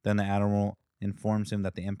 Then the Admiral informs him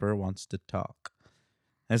that the Emperor wants to talk.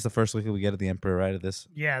 That's the first look we get at the Emperor, right? At this.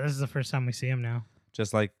 Yeah, this is the first time we see him now.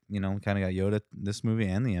 Just like, we kind of got Yoda this movie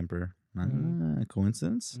and the Emperor.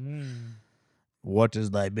 Coincidence? What is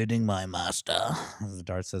thy bidding, my master? As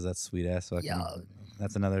Darth says that sweet ass. So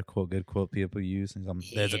that's another good quote people use.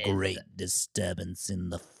 There's a great disturbance in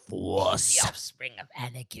the Force. The offspring of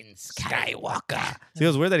Anakin Skywalker. See, it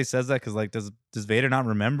was weird that he says that because, does Vader not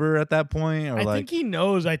remember at that point? Or I think he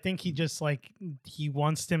knows. I think he just he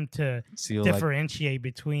wants him to differentiate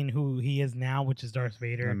between who he is now, which is Darth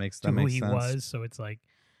Vader, to who he was. So it's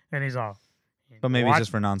and he's all. But maybe it's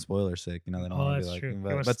just for non-spoiler sake, they don't want to be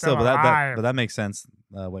true. But still, that makes sense.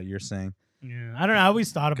 What you're saying. Yeah, I don't know. I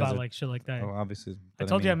always thought about shit like that. Oh, obviously. I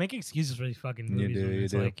told you I make excuses for these fucking movies. You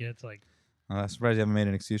do. It's like. I'm surprised you haven't made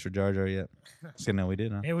an excuse for Jar Jar yet. So, no, we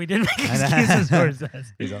did, huh? Yeah, we did make excuses for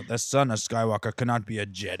us. He's like, the son of Skywalker cannot be a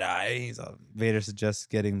Jedi. Vader suggests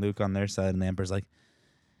getting Luke on their side, and the Emperor's like,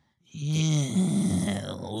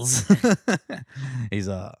 yes. He's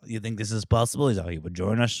you think this is possible? He's he would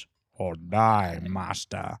join us or die,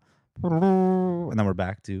 master. And then we're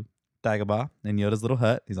back to Dagobah in Yoda's little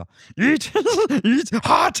hut. He's all, eat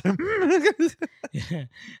hot.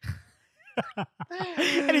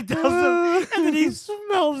 And he tells him, and then he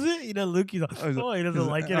smells it. Luke, he's like, he doesn't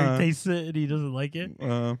like it. Or he tastes it, and he doesn't like it.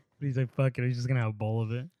 But he's like, fuck it. He's just going to have a bowl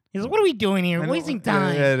of it. He's like, what are we doing here? We're wasting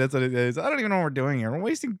time. Yeah, that's what it is. I don't even know what we're doing here. We're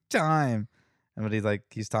wasting time. And but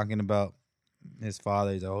he's talking about his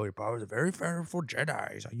father. He's like, your father's a very powerful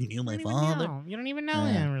Jedi. He's like, you knew my father? You don't even know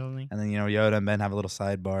him, really. And then, Yoda and Ben have a little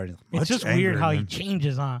sidebar. Like, it's just weird how he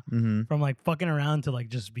changes, huh? Mm-hmm. From fucking around to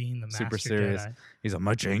just being the master super serious. Jedi. He's like,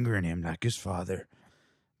 much anger in him, like his father.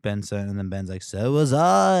 Ben said, and then Ben's like, so was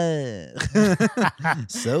I.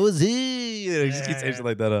 So was he. He just keeps saying shit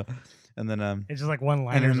like that. And then it's just like one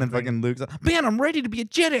line. And then fucking Luke's like, Ben, I'm ready to be a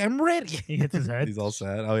Jedi. I'm ready. He hits his head. He's all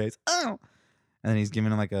sad. Oh, yeah. And then he's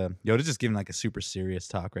giving him Yoda's just giving a super serious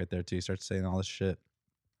talk right there too. He starts saying all this shit.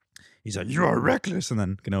 He's like, you are reckless. And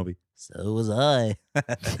then Kenobi, so was I.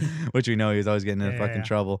 Which we know he was always getting into fucking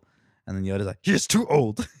trouble. And then Yoda's like, he's too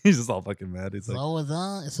old. He's just all fucking mad. He's so was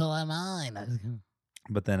I. So am I.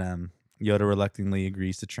 But then Yoda reluctantly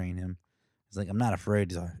agrees to train him. He's like, I'm not afraid.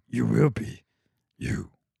 He's like, you will be. You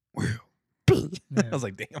will be. Yeah. I was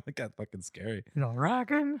like, damn, it got fucking scary.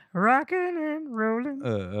 Rocking and rolling.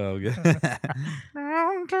 Okay.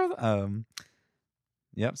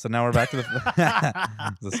 Yep. So now we're back to the.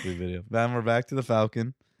 It's a sweet video. Then we're back to the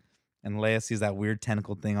Falcon, and Leia sees that weird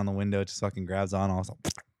tentacle thing on the window. It just fucking grabs on. Also,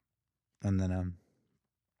 and then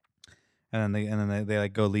they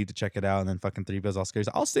go leave to check it out, and then fucking 3PO's all scared.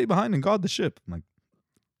 He's like, I'll stay behind and guard the ship. I'm like,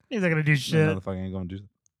 he's not gonna do shit. Motherfucker ain't gonna do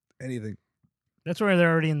anything. That's where they're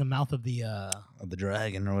already in the mouth of the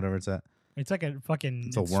dragon or whatever it's at. It's like a fucking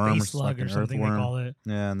it's a worm space slug or something they call it.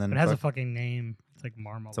 Yeah, and then it has a fucking name. It's like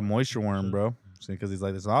marmal. It's a moisture worm, bro. Because he's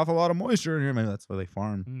like, there's an awful lot of moisture in here. Maybe that's where they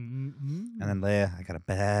farm. And then Leia, I got a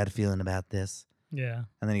bad feeling about this. Yeah.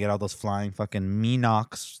 And then you get all those flying fucking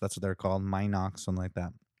Minox. That's what they're called, Minox, something like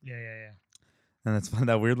that. Yeah. And it's fun.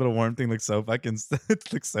 That weird little worm thing looks so fucking.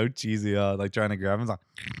 It looks so cheesy. Like trying to grab him. It's like,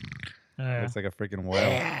 looks like a freaking whale.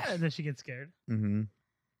 And then she gets scared. Mm-hmm.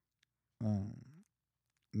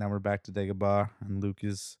 Now we're back to Dagobah, and Luke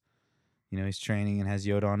is, he's training and has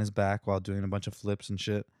Yoda on his back while doing a bunch of flips and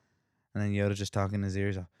shit. And then Yoda's just talking in his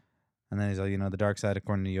ears. And then he's like, the dark side,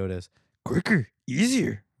 according to Yoda, is quicker,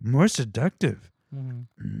 easier, more seductive.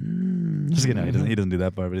 Mm-hmm. Just kidding. He doesn't do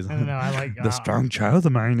that part, but he's I don't know. I like the strong child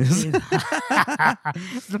of mine is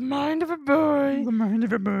the mind of a boy. The mind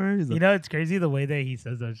of a boy. It's crazy the way that he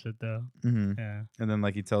says that shit though. Mm-hmm. Yeah. And then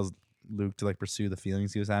he tells Luke to pursue the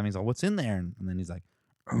feelings he was having. He's like, what's in there? And then he's like,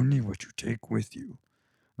 only what you take with you. And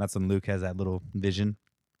that's when Luke has that little vision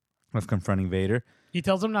of confronting Vader. He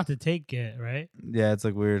tells him not to take it, right? Yeah, it's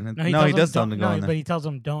weird. No, he does tell him to go in there. But he tells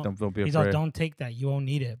him don't be afraid. He's like, don't take that. You won't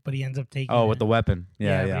need it. But he ends up taking it. Oh, with the weapon.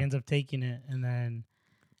 Yeah. He ends up taking it, and then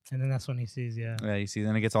that's when he sees, Yeah, you see,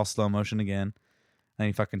 then it gets all slow motion again. Then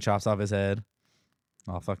he fucking chops off his head.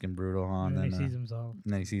 All fucking brutal, huh? And then he sees himself.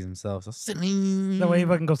 And then he sees himself. So The way he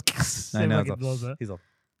fucking goes. I know. Blows up. He's like,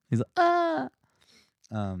 ah.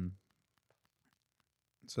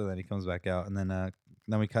 So then he comes back out, and then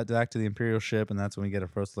we cut back to the Imperial ship, and that's when we get a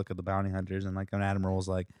first look at the bounty hunters. And like when Admiral's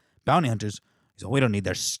like, bounty hunters? He's like, we don't need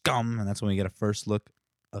their scum. And that's when we get a first look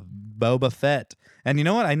of Boba Fett. And you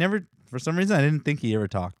know what? For some reason, I didn't think he ever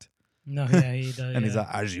talked. No, yeah, he does. And he's like,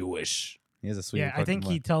 as you wish. He has a sweet. Yeah, I think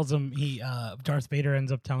he tells him Darth Vader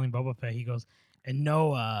ends up telling Boba Fett, he goes, and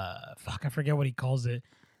no I forget what he calls it.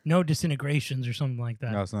 No disintegrations or something like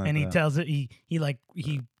that. No, and he tells it he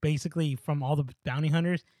basically from all the bounty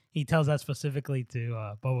hunters, he tells that specifically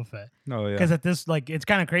to Boba Fett. Oh yeah. Because at this it's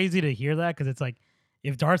kind of crazy to hear that, because it's like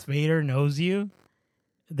if Darth Vader knows you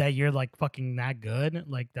that you're like fucking that good,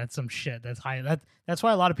 like that's some shit. That's high. That's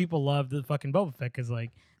why a lot of people love the fucking Boba Fett, because like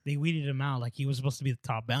they weeded him out like he was supposed to be the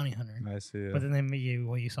top bounty hunter. I see. Yeah. But then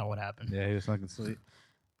you saw what happened. Yeah, he was fucking sweet.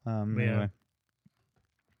 Yeah. Anyway.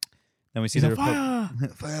 Then we see fire.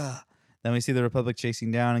 Then we see the Republic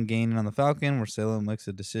chasing down and gaining on the Falcon, where Salem makes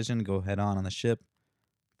a decision to go head on the ship.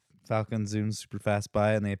 Falcon zooms super fast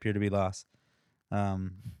by, and they appear to be lost.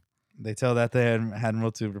 They tell that the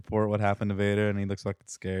Admiral to report what happened to Vader, and he looks fucking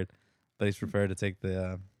scared, but he's prepared to take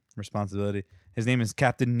the responsibility. His name is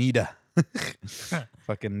Captain Nita.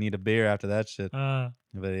 Fucking need a beer after that shit. But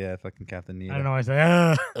yeah, fucking Captain Nita. I don't know why I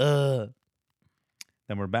say.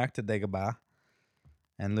 Then we're back to Dagobah.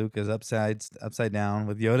 And Luke is upside down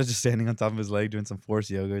with Yoda just standing on top of his leg doing some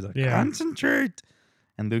force yoga. He's like, concentrate.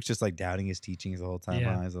 And Luke's just like doubting his teachings the whole time.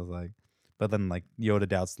 Yeah. I was like, but then like Yoda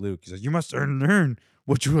doubts Luke. He's like, you must learn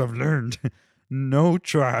what you have learned. No,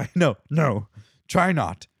 try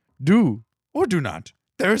not. Do or do not.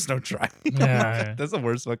 There is no try. Yeah. That's the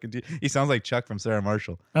worst fucking. He sounds like Chuck from Sarah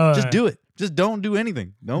Marshall. Oh, just do it. Just don't do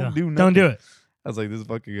anything. Don't do nothing. Don't do it. I was like, this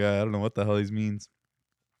fucking guy. I don't know what the hell he means.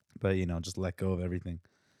 But, just let go of everything.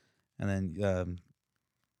 And then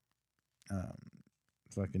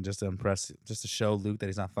fucking just to impress, just to show Luke that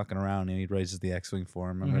he's not fucking around, and he raises the X-Wing for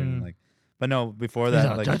him. And like, but no, before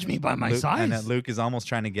that, like, judge me by my size. And then Luke is almost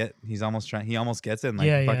trying to get, he almost gets it, and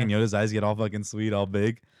like fucking Yoda's eyes get all fucking sweet, all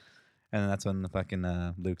big. And then that's when the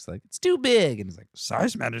fucking Luke's like, it's too big. And he's like,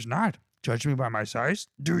 size matters not. Judge me by my size.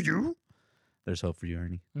 Do you? There's hope for you,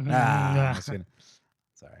 Ernie. I was gonna,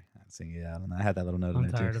 sorry, I'm singing it out. I had that little note in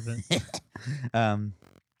there too. I'm tired of it.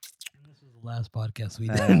 This was the last podcast we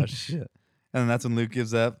did. Oh shit! And then that's when Luke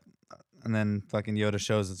gives up, and then fucking Yoda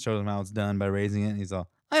shows him how it's done by raising it. And he's all,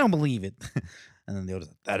 I don't believe it. And then Yoda's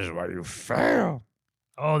like, that is why you fail.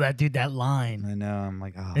 Oh, that line. I know. I'm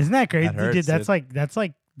like, oh, isn't that crazy? That hurts, dude, that's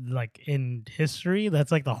like in history,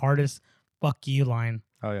 that's like the hardest fuck you line.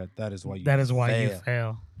 Oh yeah, that is why you. You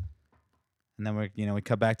fail. And then we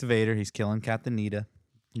cut back to Vader. He's killing Captain Nita.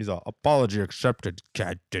 He's all, apology accepted,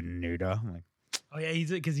 Captain Nita. I'm like, oh yeah,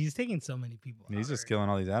 because he's taking so many people. He's just killing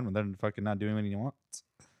all these admirals. They're fucking not doing what he wants.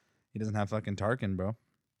 He doesn't have fucking Tarkin, bro.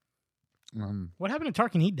 What happened to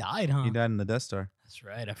Tarkin? He died, huh? He died in the Death Star. That's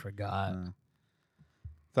right. I forgot.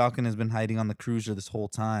 Falcon has been hiding on the cruiser this whole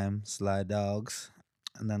time. Sly dogs.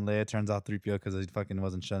 And then Leia turns off 3PO because he fucking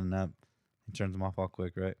wasn't shutting up. He turns him off all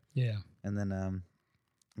quick, right? Yeah. And then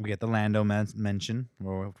we get the Lando mention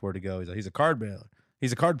where to go. He's like, he's a card player.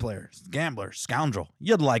 He's a card player, gambler, scoundrel.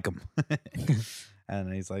 You'd like him.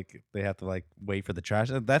 And he's like, they have to like wait for the trash.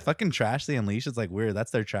 That fucking trash they unleash is like weird.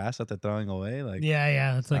 That's their trash that they're throwing away. Like,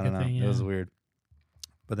 yeah, that's like a thing. Yeah. It was weird.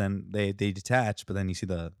 But then they detach. But then you see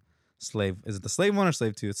the slave. Is it the slave one or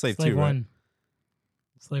slave two? It's slave two, one. Right?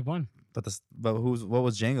 Slave one. But what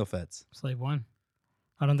was Jango Fett's? Slave one.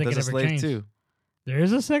 I don't think There's it ever a slave changed. two. There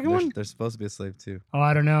is a second one? There's supposed to be a slave two. Oh,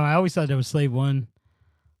 I don't know. I always thought there was slave one.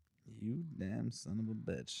 You damn son of a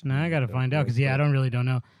bitch. Now I gotta find out because I don't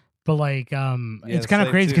know. But like, it's kind of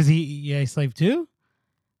crazy because he's slave two.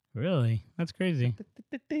 Really? That's crazy.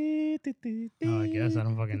 Oh, I guess I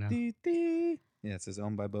don't fucking know. Yeah, it says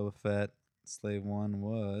owned by Boba Fett. Slave one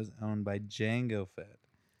was owned by Jango Fett.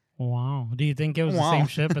 Wow. Do you think it was the same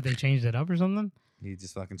ship, but they changed it up or something? He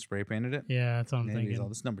just fucking spray painted it. Yeah, that's what I'm thinking. He's all,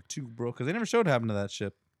 this number 2, bro, because they never showed what happened to that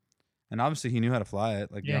ship. And obviously he knew how to fly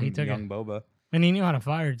it, like he took young Boba. And he knew how to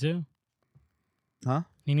fire too. Huh?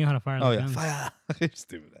 He knew how to fire. Oh, guns. Fire!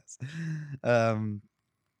 Stupid ass. And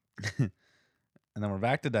then we're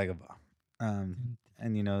back to Dagobah. And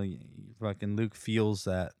fucking Luke feels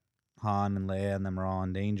that Han and Leia and them are all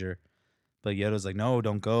in danger, but Yoda's like, no,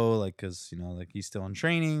 don't go, like, because like he's still in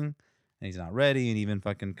training and he's not ready, and even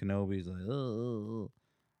fucking Kenobi's like, oh.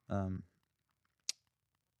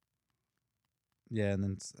 Yeah, and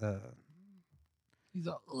then He's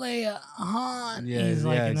like, Leia, Han. Yeah, He's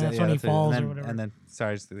like, yeah, and exactly. that's when he falls and or then, whatever. And then,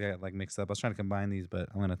 sorry, I got like mixed up. I was trying to combine these, but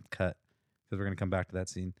I'm gonna cut because we're gonna come back to that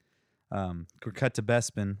scene. We're cut to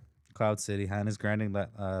Bespin, Cloud City. Han is grounding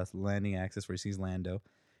landing access where he sees Lando.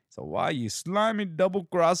 So why you slimy double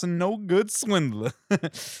crossing no good swindler? And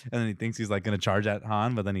then he thinks he's like gonna charge at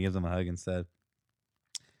Han, but then he gives him a hug instead.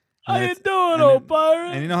 How you doing, old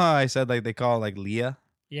pirate? And you know how I said like they call like Leia?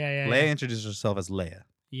 Yeah. Leia introduces herself as Leia.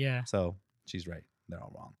 Yeah. So she's right. They're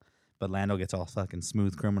all wrong. But Lando gets all fucking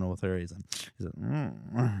smooth criminal with her. He's like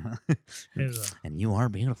and you are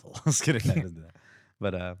beautiful. I was kidding.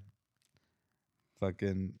 But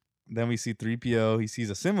fucking then we see 3PO. He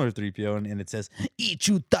sees a similar 3PO and it says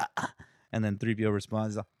Ichuta. And then 3PO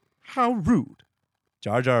responds, how rude.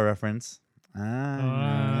 Jar Jar reference.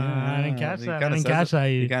 I didn't catch that.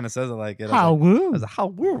 He kind of says it like it. How rude. How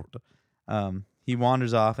rude. He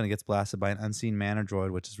wanders off and gets blasted by an unseen mana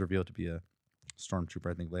droid, which is revealed to be a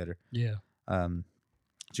stormtrooper, I think, later. Yeah.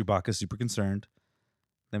 Chewbacca's super concerned.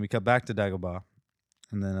 Then we cut back to Dagobah.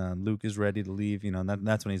 And then Luke is ready to leave. You know, and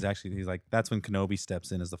that's when he's like, that's when Kenobi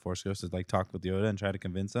steps in as the Force Ghost to like talk with Yoda and try to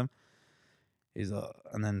convince him.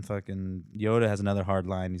 And then fucking Yoda has another hard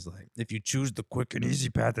line. He's like, if you choose the quick and easy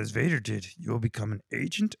path as Vader did, you'll become an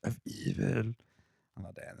agent of evil. I'm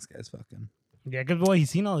like, damn, this guy's fucking. Yeah, because boy, he's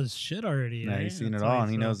seen all this shit already. Yeah, right? he's seen it all,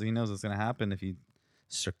 and he knows what's gonna happen if he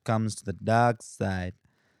succumbs to the dark side.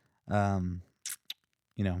 You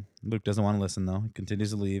know, Luke doesn't want to listen though. He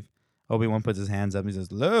continues to leave. Obi-Wan puts his hands up. And he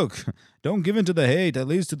says, "Luke, don't give in to the hate that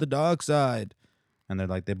leads to the dark side." And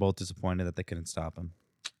they're both disappointed that they couldn't stop him.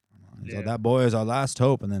 He's like, that boy is our last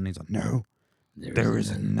hope. And then he's like, no, there is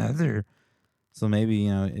another. So maybe, you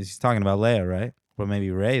know, he's talking about Leia, right? Or maybe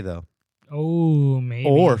Rey, though. Oh, maybe.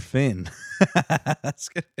 Or Finn.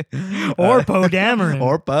 Or Poe Dameron.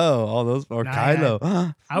 Or Poe. All those. Or Kylo.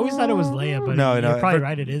 Yeah. I always thought it was Leia, but you're probably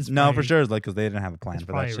right. It is. No, for sure. It's like because they didn't have a plan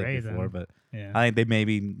for that shit Rey, before. then. But yeah. I think they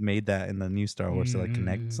maybe made that in the new Star Wars to like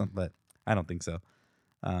connect something. But I don't think so.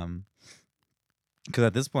 Because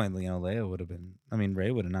at this point, you know, Leia would have been. I mean,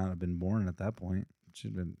 Rey would have not have been born at that point.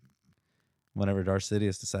 She'd been whenever Darth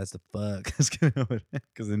Sidious decides to fuck.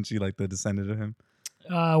 Because then she like the descendant of him.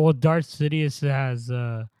 Well, Darth Sidious has.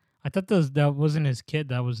 I thought that wasn't his kid.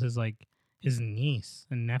 That was his niece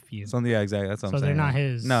and nephew. Something. Yeah, exactly. That's what I'm saying. So they're not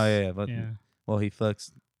his. No, yeah. But well, he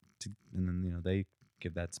fucks, and then you know they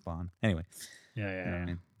give that spawn. Anyway. Yeah. You know what I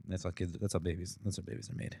mean? That's how kids. That's how babies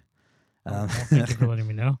are made. Well, thank you for letting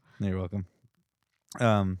me know. You're welcome.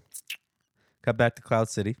 Cut back to Cloud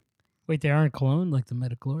City. Wait, they aren't cloned like the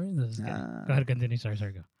Metachlorians? Go ahead, continue. Sorry,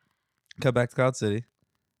 go. Cut back to Cloud City.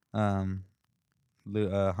 Han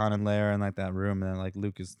and Leia are in like that room, and then like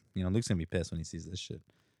Luke's gonna be pissed when he sees this shit,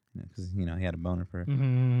 because he had a boner for her.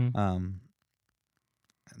 Mm-hmm.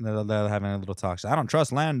 They're having a little talk. She's like, I don't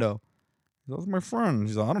trust Lando. He's like, that's my friend.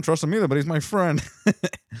 She's like, I don't trust him either, but he's my friend.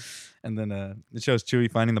 And then it shows Chewie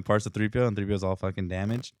finding the parts of 3PO, and 3PO's all fucking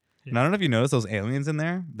damaged. Yeah. And I don't know if you noticed those aliens in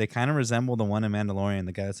there. They kind of resemble the one in Mandalorian.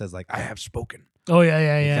 The guy that says like, "I have spoken." Oh yeah.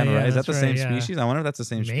 Right? Is that the same species? I wonder if that's the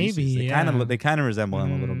same species. Maybe. They kind of resemble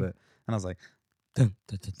him a little bit. And I was like, and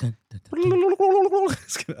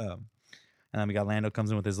then we got Lando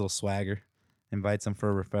comes in with his little swagger, invites him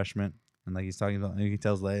for a refreshment, and like he's talking about, he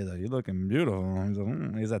tells Leia, like, "You're looking beautiful." And he's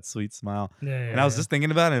like, he's that sweet smile. And I was just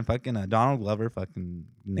thinking about it, and fucking Donald Glover fucking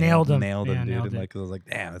nailed him, dude. Like, I was like,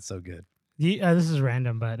 damn, that's so good. This is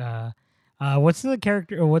random, but what's the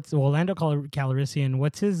character? Or Lando Calrissian?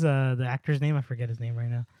 What's his the actor's name? I forget his name right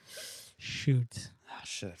now. Shoot. Oh,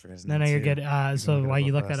 shit, I forget his name. No, you're good. So while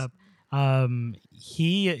you look that up,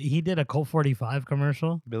 he did a Colt 45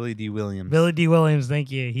 commercial. Billy D. Williams, thank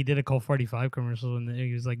you. He did a Colt 45 commercial when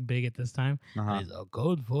he was like big at this time. He's a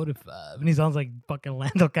Colt 45, and he sounds like fucking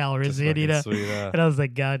Lando Calrissian, you know. Sweet, and I was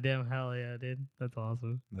like, goddamn, hell yeah, dude, that's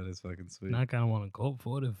awesome. That is fucking sweet. Now I kind of want a Colt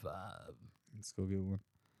 45. Let's go get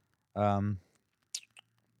one.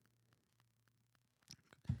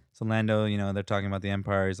 So Lando, they're talking about the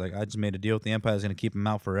Empire. He's like, I just made a deal with the Empire. Is going to keep him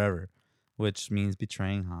out forever, which means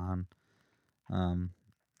betraying Han.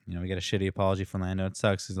 We get a shitty apology from Lando. It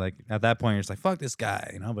sucks. He's like, at that point, you're just like, fuck this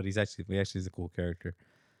guy, but he actually is a cool character.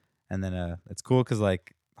 And then it's cool because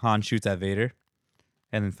like Han shoots at Vader,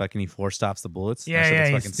 and then fucking he force stops the bullets.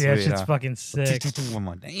 It's fucking sick. I'm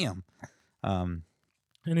like, damn. And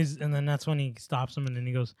then that's when he stops him, and then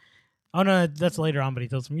he goes, "Oh no, that's later on." But he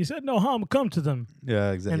tells him, "You said no harm, come to them."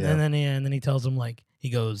 Yeah, exactly. And then he tells him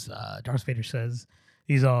he goes, Darth Vader says,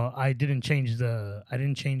 "He's all, I didn't change the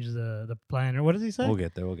plan," or what does he say? We'll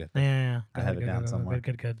get there. Yeah. I have it down somewhere.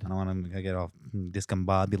 Good. I don't want to get all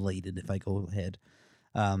discombobulated if I go ahead.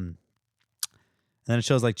 And Then it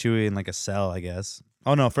shows like Chewie in like a cell, I guess.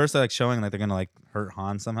 Oh no! First they're like showing like they're gonna like hurt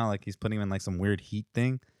Han somehow. Like he's putting him in like some weird heat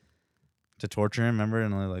thing to torture him. Remember?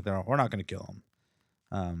 And we're not gonna kill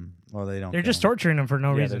him. Well, they don't. They're just torturing him for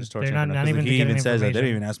no reason. They're just torturing they're him not even. He even says that they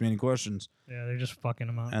didn't even ask me any questions. Yeah, they're just fucking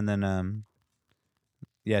him up. And then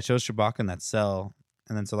yeah, it shows Chewbacca in that cell.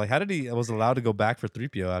 And then so like, how did he was allowed to go back for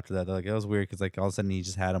 3PO after that? Like it was weird because like all of a sudden he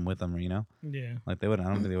just had him with him, you know? Yeah. Like they wouldn't.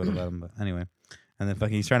 I don't think they would have let him. But anyway. And then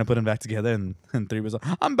fucking he's trying to put him back together, and 3PO's like,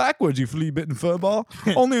 "I'm backwards, you flea-bitten furball.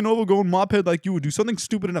 Only an overgrown mophead like you would do something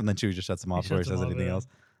stupid enough." And then Chewie just shuts him off before he says anything else.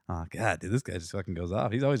 Oh god, dude, this guy just fucking goes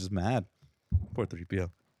off. He's always just mad. Poor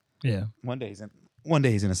 3PO. Yeah. One day he's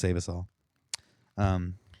gonna save us all.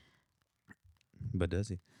 But does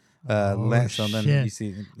he? So then you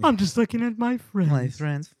see, I'm just looking at my friends. My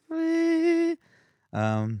friends.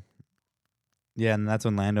 Yeah, and that's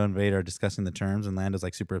when Lando and Vader are discussing the terms, and Lando's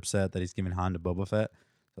like super upset that he's giving Han to Boba Fett.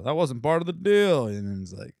 So that wasn't part of the deal. And then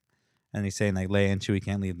he's like, and he's saying like Leia and Chewie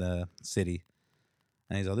can't leave the city.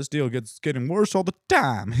 And he's like, this deal getting worse all the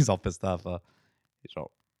time. He's all pissed off. He's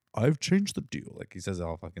all, I've changed the deal. Like he says it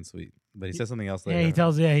all fucking sweet, but he says something else later.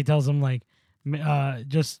 Yeah, he tells him like,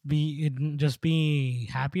 just be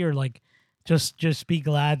happy, or like, just be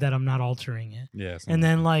glad that I'm not altering it. Yeah. And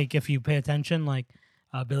then like if you pay attention, like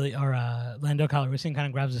Billy or Lando Calrissian kind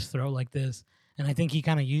of grabs his throat like this, and I think he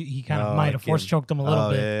kind of might have force choked him a little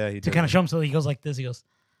bit to kind of show him. So he goes like this. He goes,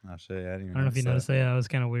 "Oh shit, I don't know if you noticed that. Yeah, it was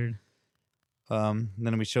kind of weird."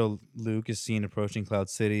 Then we show Luke is seen approaching Cloud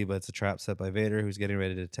City, but it's a trap set by Vader, who's getting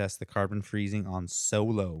ready to test the carbon freezing on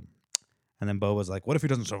Solo. And then Boba's like, "What if he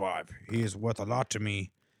doesn't survive? He is worth a lot to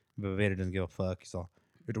me." But Vader doesn't give a fuck. He's all,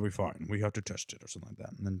 "It'll be fine. We have to test it," or something like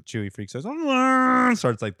that. And then Chewie freaks out,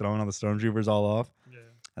 starts like throwing all the stormtroopers all off. Yeah.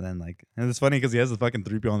 And then like, and it's funny because he has the fucking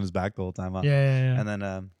 3PO on his back the whole time. Huh? Yeah. And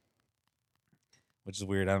then, which is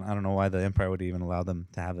weird. I don't know why the Empire would even allow them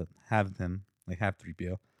to have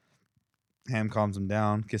 3PO. Ham calms him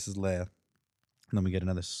down, kisses Leia, and then we get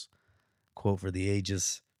another quote for the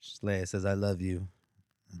ages. Leia says, "I love you,"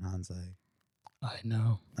 and Han's like, "I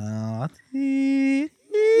know."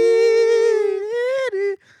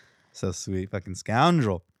 So sweet, fucking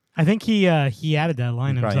scoundrel. I think he added that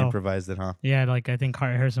line himself. Probably improvised it, huh? Yeah, like I think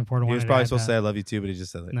Harrison Ford wanted. He was probably supposed to say "I love you too," but he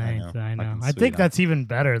just said it. Nice, I know. I think that's even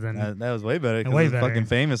better than that was way better. Way better. Fucking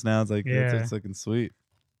famous now. It's like it's looking sweet.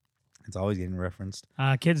 It's always getting referenced.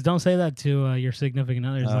 Kids, don't say that to your significant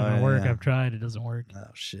other. It's not gonna work. I've tried. It doesn't work. Oh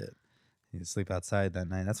shit. You sleep outside that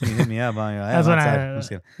night. That's when you hit me up.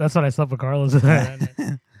 That's when I slept with Carlos.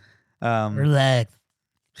 Relax.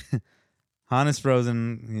 Han is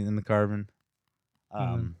frozen in the carbon.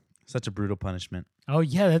 Such a brutal punishment. Oh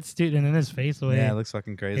yeah, that's dude, and then his face away. Yeah, it looks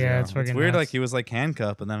fucking crazy. Yeah, it's fucking weird. nuts. Like he was like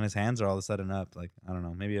handcuffed, and then his hands are all of a sudden up. Like I don't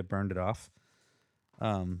know, maybe it burned it off.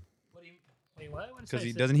 What? Because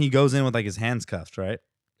he goes in with like his hands cuffed, right?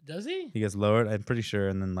 Does he? He gets lowered. I'm pretty sure,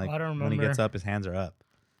 and then like I don't remember. when he gets up, his hands are up.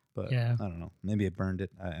 But yeah, I don't know. Maybe it burned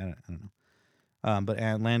it. I don't know. But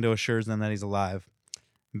Lando assures them that he's alive.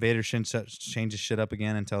 Vader changes shit up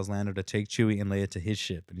again and tells Lando to take Chewie and Leia to his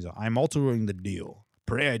ship. And he's like, "I'm altering the deal.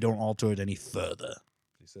 Pray I don't alter it any further."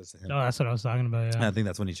 He says to him. Oh, that's what I was talking about. Yeah, I think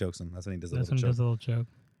that's when he chokes him. That's when he does a little choke.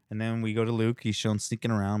 And then we go to Luke. He's shown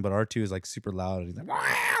sneaking around, but R2 is like super loud. He's like,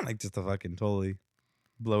 "Wah!" Like just to fucking totally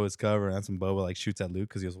blow his cover. And that's when Boba like shoots at Luke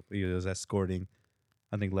because he was escorting,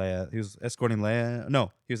 I think Leia. He was escorting Leia.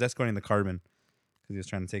 No, he was escorting the carbon because he was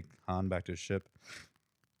trying to take Han back to his ship.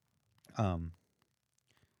 And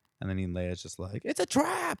then Leia's just like, "It's a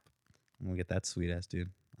trap." And we get that sweet ass dude.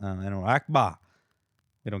 I don't know, Akbar.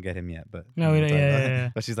 We don't get him yet, but no, yeah.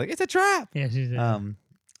 But she's like, "It's a trap." Yeah, she's.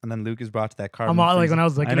 And then Luke is brought to that carbon. I'm all like when I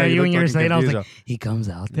was looking at you and you were saying, I was like, he comes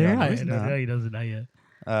out there. Yeah, no, he doesn't. Not yet.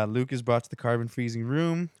 Luke is brought to the carbon freezing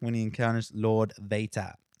room when he encounters Lord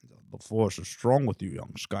Vader. "The Force is strong with you,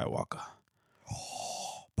 young Skywalker.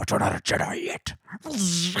 But you're not a Jedi yet."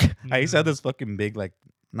 I used to have this fucking big, like,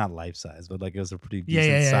 not life size, but like it was a pretty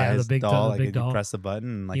decent size doll. Like you press the button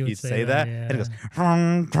and like he'd say that, and it goes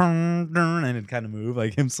and it'd kind of move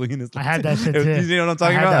like him swinging his. I had that shit too. You know what I'm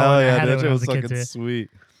talking about? Oh yeah, that shit was fucking sweet.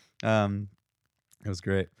 It was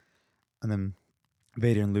great. And then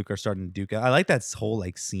Vader and Luke are starting to duke out. I like that whole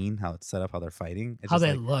like scene, how it's set up, how they're fighting. It's how just,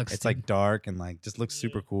 they like, look. It's like dark and like just looks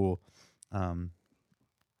super cool. That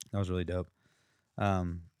was really dope.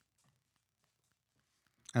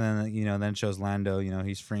 And then, then it shows Lando,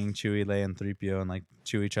 he's freeing Chewie, Leia, and 3PO, and like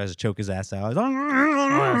Chewie tries to choke his ass out. He's like,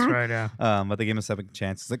 oh, that's right, yeah. But they give him a second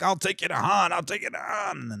chance. He's like, "I'll take you to Han. I'll take you to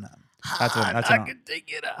Han." And then that's when I can take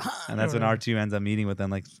you to Han. And that's when R2 ends up meeting with them,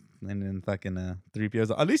 like, and then fucking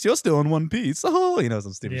 3PO's like, "At least you're still in one piece." Oh,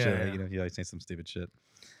 some stupid shit. Yeah. He always saying some stupid shit.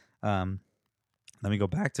 Then we go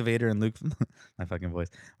back to Vader and Luke. My fucking voice.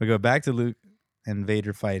 We go back to Luke and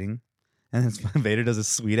Vader fighting, and then Vader does a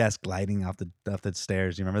sweet ass gliding off the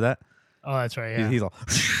stairs. You remember that? Oh, that's right. Yeah. He's all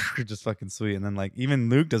just fucking sweet, and then like even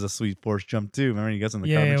Luke does a sweet force jump too. Remember he goes in the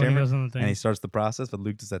yeah, carbon when he chamber goes in the thing. and he starts the process, but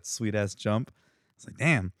Luke does that sweet ass jump. It's like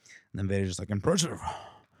damn, and then Vader's just like impressive,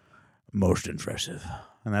 most impressive,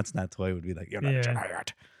 and that's that toy would be like you're not Jedi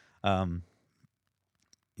yet.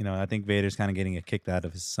 You know, I think Vader's kind of getting a kick out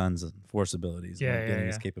of his son's force abilities, getting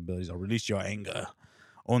his capabilities. I'll release your anger.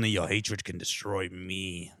 Only your hatred can destroy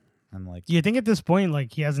me. And like, do you think at this point,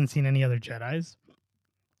 like, he hasn't seen any other Jedis?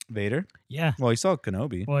 Vader? Yeah. Well, he saw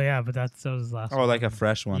Kenobi. Well, yeah, but that was his last. Or like a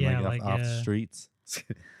fresh one, yeah, like off the streets.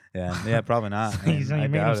 Yeah, probably not. You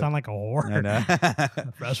made him sound like a whore. I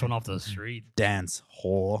know. Fresh one off the street. Dance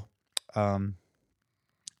whore. And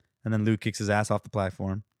then Luke kicks his ass off the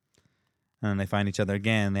platform. And then they find each other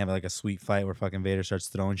again. And they have like a sweet fight where fucking Vader starts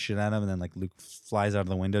throwing shit at him. And then like Luke flies out of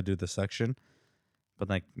the window due to the suction. But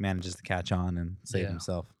like manages to catch on and save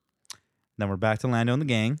himself. Then we're back to Lando and the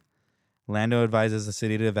gang. Lando advises the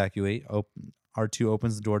city to evacuate. R2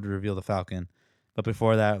 opens the door to reveal the Falcon. But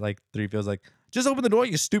before that, like 3PO's like, just open the door,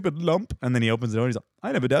 you stupid lump. And then he opens the door and he's like,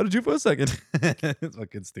 I never doubted you for a second. It's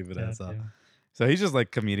fucking stupid ass stuff. So he's just like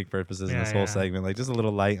comedic purposes in this whole segment. Like just a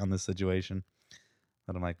little light on this situation.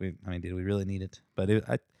 But I'm like, did we really need it? But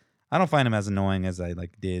I don't find him as annoying as I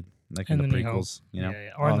like did like in the prequels. You know?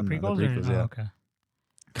 Or in the prequels? The prequels, yeah. yeah. Okay.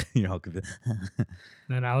 You're all good.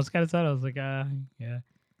 Then I was kind of sad. I was like, yeah.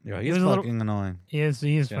 Yeah, he's fucking annoying. He is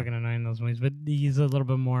fucking annoying in those movies, but he's a little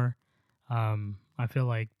bit more. I feel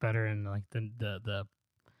like better in like the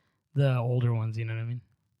older ones. You know what I mean?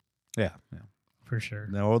 Yeah, for sure.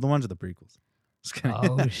 The older ones are the prequels.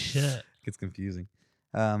 Oh shit! Gets confusing.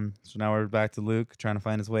 So now we're back to Luke trying to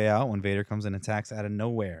find his way out when Vader comes and attacks out of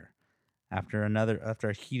nowhere. After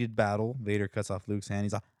a heated battle, Vader cuts off Luke's hand.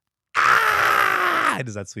 He's like, ah! He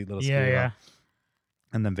does that sweet little scream. Yeah.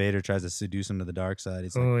 And then Vader tries to seduce him to the dark side.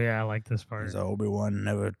 He's like, I like this part. He's like, Obi-Wan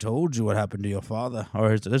never told you what happened to your father.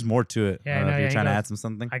 Or there's more to it. Yeah, I don't know if you're trying to add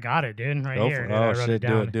something. I got it, dude. Right here. Oh, shit.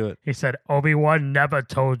 Do it. He said, Obi-Wan never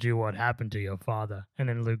told you what happened to your father. And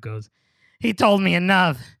then Luke goes, he told me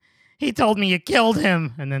enough. He told me you killed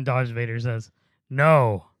him. And then Darth Vader says,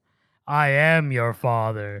 no, I am your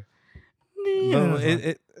father.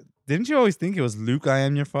 Didn't you always think it was Luke, I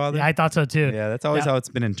am your father? Yeah, I thought so too. Yeah, that's always how it's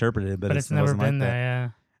been interpreted, but it's never been like that. Yeah.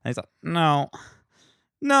 And he's like,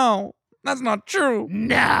 no, that's not true.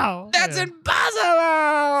 No, that's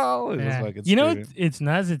impossible. Yeah. You know, it's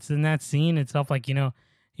nuts. It's in that scene itself. Like, you know,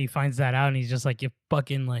 he finds that out and he's just like, you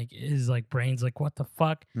fucking like his like brain's like, what the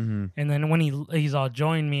fuck? Mm-hmm. And then when he's all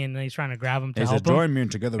join me and then he's trying to grab him to help him. Join me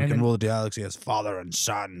and together we can rule the galaxy as father and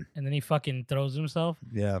son. And then he fucking throws himself.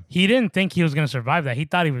 Yeah. He didn't think he was gonna survive that. He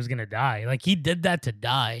thought he was gonna die. Like he did that to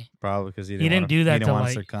die. Probably because he didn't do that to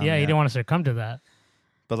like succumb, he didn't want to succumb to that.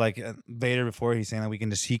 But like Vader before, he's saying that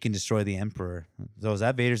he can destroy the Emperor. So is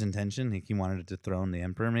that Vader's intention? He wanted to dethrone the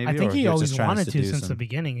Emperor, maybe. I think he always wanted to since the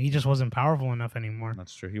beginning. He just wasn't powerful enough anymore.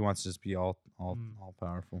 That's true. He wants to just be all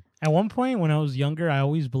powerful. At one point when I was younger, I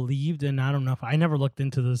always believed, and I don't know if I never looked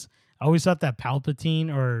into this. I always thought that Palpatine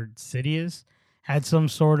or Sidious had some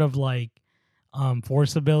sort of like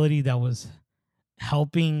force ability that was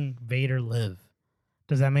helping Vader live.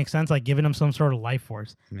 Does that make sense? Like giving him some sort of life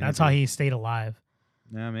force. Maybe. That's how he stayed alive.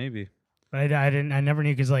 Yeah, maybe. But I never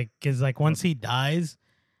knew because once he dies,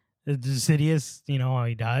 Sidious, you know how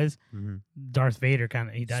he dies. Mm-hmm. Darth Vader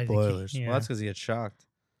he dies. Spoilers. Well, that's because he gets shocked.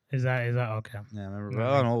 Is that okay? Yeah, remember.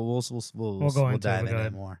 Well, no, we'll dive into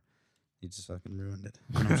it more. You just fucking ruined it.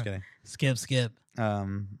 No, I'm just kidding. Skip.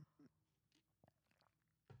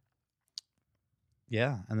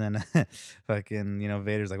 Yeah, and then fucking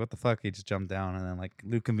Vader's like, what the fuck? He just jumped down, and then like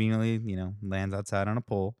Luke conveniently lands outside on a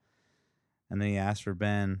pole. And then he asked for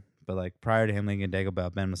Ben, but like prior to him leaving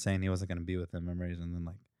Dagobah, Ben was saying he wasn't going to be with him. Remember? And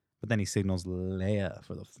then but then he signals Leia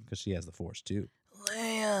because she has the Force too.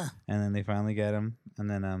 Leia. And then they finally get him, and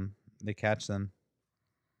then they catch them.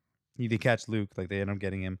 They catch Luke, like they end up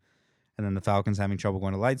getting him, and then the Falcon's having trouble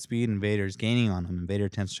going to light speed, and Vader's gaining on him, and Vader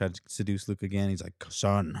attempts to try to seduce Luke again. He's like,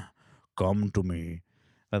 "Son, come to me,"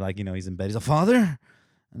 but like he's in bed. He's like, "Father,"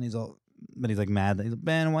 and he's like mad. He's like,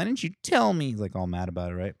 "Ben, why didn't you tell me?" He's like all mad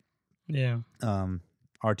about it, right? Yeah.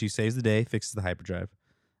 R2 saves the day, fixes the hyperdrive.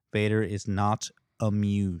 Vader is not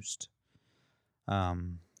amused.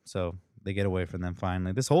 So they get away from them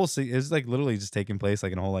finally. This whole is like literally just taking place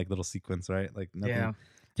like in a whole like little sequence, right? Like nothing. Yeah.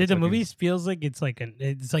 Dude, the movie feels like it's like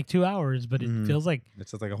 2 hours, but it feels like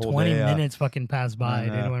it's just like a whole 20 day, minutes fucking pass by,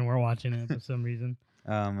 dude, when we're watching it for some reason.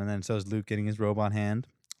 And then Luke getting his robot hand.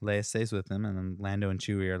 Leia stays with him, and then Lando and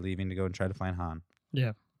Chewie are leaving to go and try to find Han.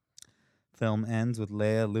 Yeah. Film ends with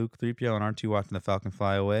Leia, Luke, 3PO, and R2 watching the Falcon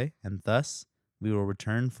fly away, and thus we will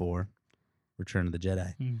return for Return of the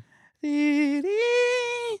Jedi.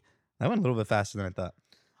 That went a little bit faster than I thought.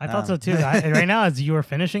 I thought so too. Right now, as you were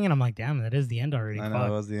finishing it, I'm like, damn, that is the end already. I know, it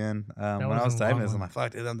was the end. When I was typing this, I'm like,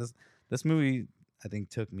 fuck, dude, this movie, I think,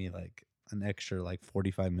 took me like an extra like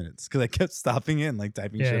 45 minutes because I kept stopping it and like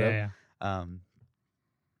typing shit up. Yeah.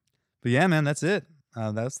 But yeah, man, that's it.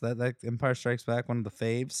 That's that Empire Strikes Back, one of the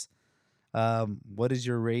faves. What is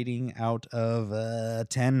your rating out of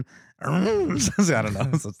 10? I don't know. I don't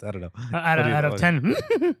know. Out of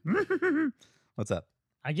 10. What's up?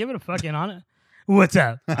 I give it a fucking on it. What's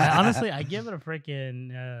up? Honestly, I give it a freaking.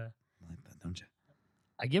 Like that, don't you?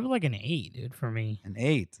 I give it like an 8, dude. For me, an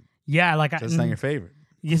 8. Yeah, like so it's not your favorite.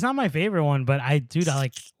 It's not my favorite one, but I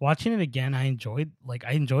like watching it again. I enjoyed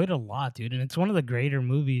it a lot, dude. And it's one of the greater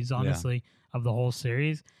movies, honestly, of the whole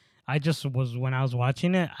series. I just was when I was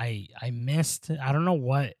watching it, I missed. I don't know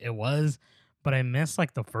what it was, but I missed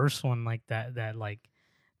like the first one, like that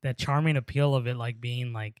charming appeal of it, like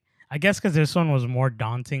being like. I guess because this one was more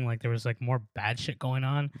daunting, like there was like more bad shit going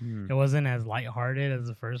on. It wasn't as lighthearted as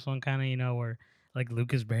the first one, kind of, you know, where like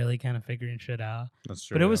Luke is barely kind of figuring shit out. That's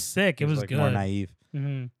true. But it was sick. It was like good. More naive.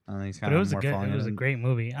 Mm-hmm. But it was a great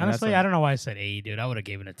movie. Honestly, I don't know why I said 8, dude. I would have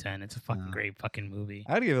given it a 10. It's a fucking great fucking movie.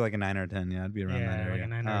 I'd give it like a 9 or a 10. Yeah, I'd be around that area. Like a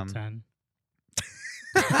 9 or a 10.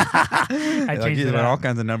 I changed it all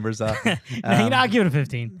kinds of numbers up. I'll give it a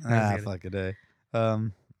 15. Fuck a day.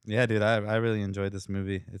 Yeah, dude, I really enjoyed this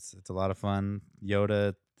movie. It's a lot of fun.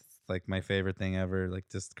 Yoda, like my favorite thing ever. Like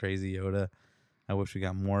just crazy Yoda. I wish we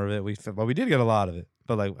got more of it. We did get a lot of it,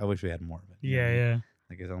 but like I wish we had more of it. Yeah.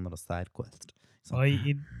 Like his own little side quest. Well,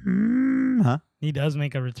 he does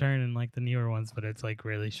make a return in like the newer ones, but it's like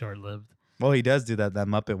really short lived. Well, he does do that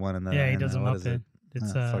Muppet one in the he does a Muppet.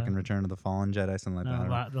 It's fucking Return of the Fallen Jedi, something like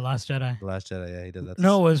that. The Last Jedi. The Last Jedi, yeah, he does that.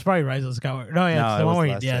 No, it was probably Rise of Skywalker. No, it's the one where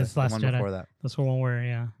it's Last Jedi. Before that. That's the one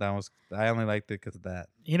where I only liked it because of that.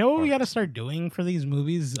 You know what we got to start doing for these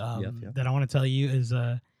movies? That I want to tell you is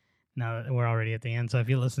now that we're already at the end, so if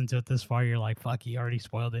you listen to it this far, you're like, fuck, you already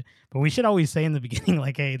spoiled it. But we should always say in the beginning,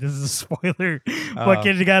 like, hey, this is a spoiler.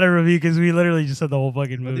 Fucking you got to review because we literally just said the whole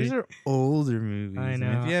fucking movie. But these are older movies. I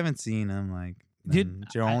know. If you haven't seen them, like, dude,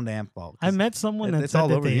 it's your own damn fault. I met someone that it's said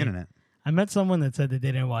all over the internet. I met someone that said that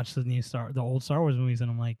they didn't watch the old Star Wars movies, and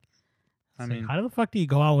I'm like, how the fuck do you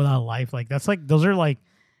go out without life? Like, that's like, those are like,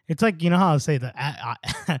 it's like, you know how I say the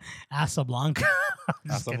Casablanca?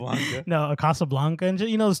 Casablanca? No, Casablanca, and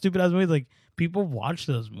you know, the stupid ass movies. Like, people watch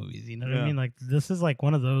those movies. You know what I mean? Like, this is like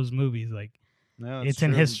one of those movies. Like, it's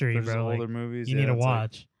in history, There's bro. Older like, movies. You need to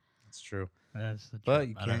watch. It's true. But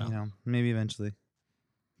you can't, maybe eventually.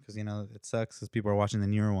 Because, it sucks because people are watching the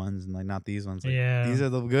newer ones and, like, not these ones. Like, these are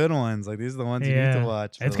the good ones. Like, these are the ones you need to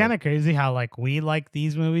watch. It's kind of crazy how, like, we like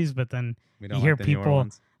these movies, but then you hear people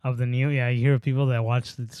of the new, you hear people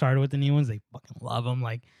that started with the new ones, they fucking love them.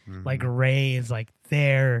 Like, like Rey is, like,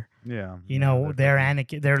 their, their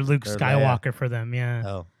Anakin, their Luke Skywalker Leia. For them, yeah.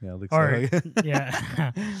 Oh, yeah, Luke Skywalker.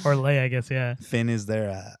 Yeah. Or Leia, I guess, yeah. Finn is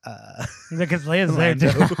their, because Leia's there, too.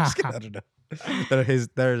 I don't know.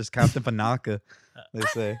 They're just Captain Panaka. They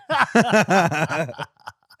say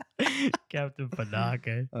Captain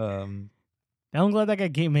Panaka. I'm glad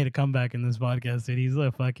that guy made a comeback in this podcast, dude. He's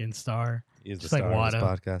a fucking star. He's the star of this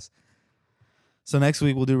podcast. So next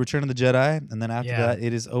week we'll do Return of the Jedi, and then after that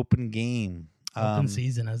it is open game. Open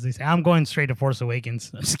season, as they say. I'm going straight to Force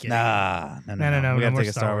Awakens. I'm just kidding. No. We gotta take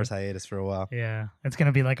a Star Wars hiatus for a while. Yeah, it's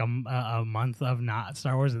gonna be like a month of not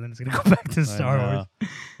Star Wars, and then it's gonna go back to Star Wars.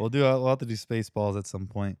 We'll have to do Spaceballs at some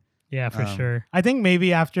point. Yeah, for sure. I think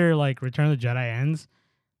maybe after like Return of the Jedi ends,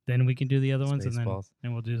 then we can do the other ones, and then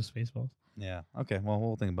we'll do the Spaceballs. Yeah. Okay. Well,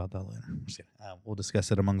 we'll think about that later. We'll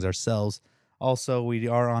discuss it amongst ourselves. Also, we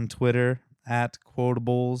are on Twitter at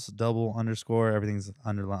quotables _. Everything's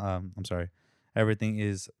everything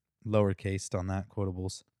is lowercase on that,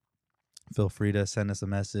 quotables. Feel free to send us a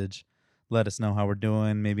message. Let us know how we're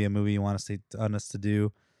doing. Maybe a movie you want us to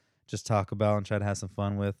do. Just talk about and try to have some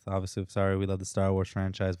fun with. Obviously, sorry, we love the Star Wars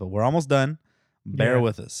franchise, but we're almost done. Bear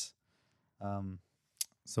with us.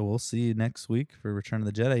 So we'll see you next week for Return of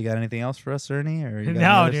the Jedi. You got anything else for us, Ernie? Or you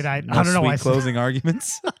got dude, I don't know why. Closing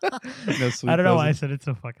arguments. No sweet. I don't know why I said it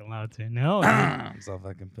so fucking loud too. No, I'm so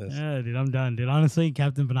fucking pissed. Yeah, dude, I'm done, dude. Honestly,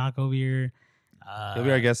 Captain Panaka over here. He'll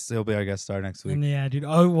be our guest. He'll be our guest star next week. Yeah, dude.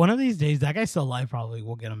 Oh, one of these days, that guy's still alive. Probably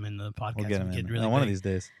we'll get him in the podcast. We'll get him in. Really one of these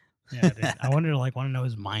days. Yeah, dude. I want to know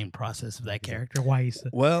his mind process of that character. Why he's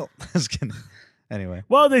well, I was kidding. Anyway.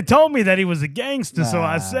 Well, they told me that he was a gangster, so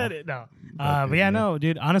I said it. No. But yeah, no,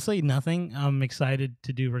 dude. Honestly, nothing. I'm excited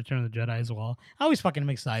to do Return of the Jedi as well. I always fucking am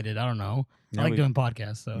excited. I don't know. I like doing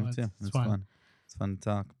podcasts, so it's fun. It's fun to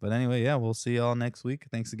talk. But anyway, yeah, we'll see y'all next week.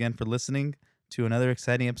 Thanks again for listening to another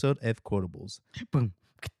exciting episode of Quotables. Boom.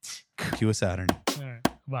 Cue a Saturn. All right.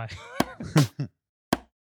 Bye.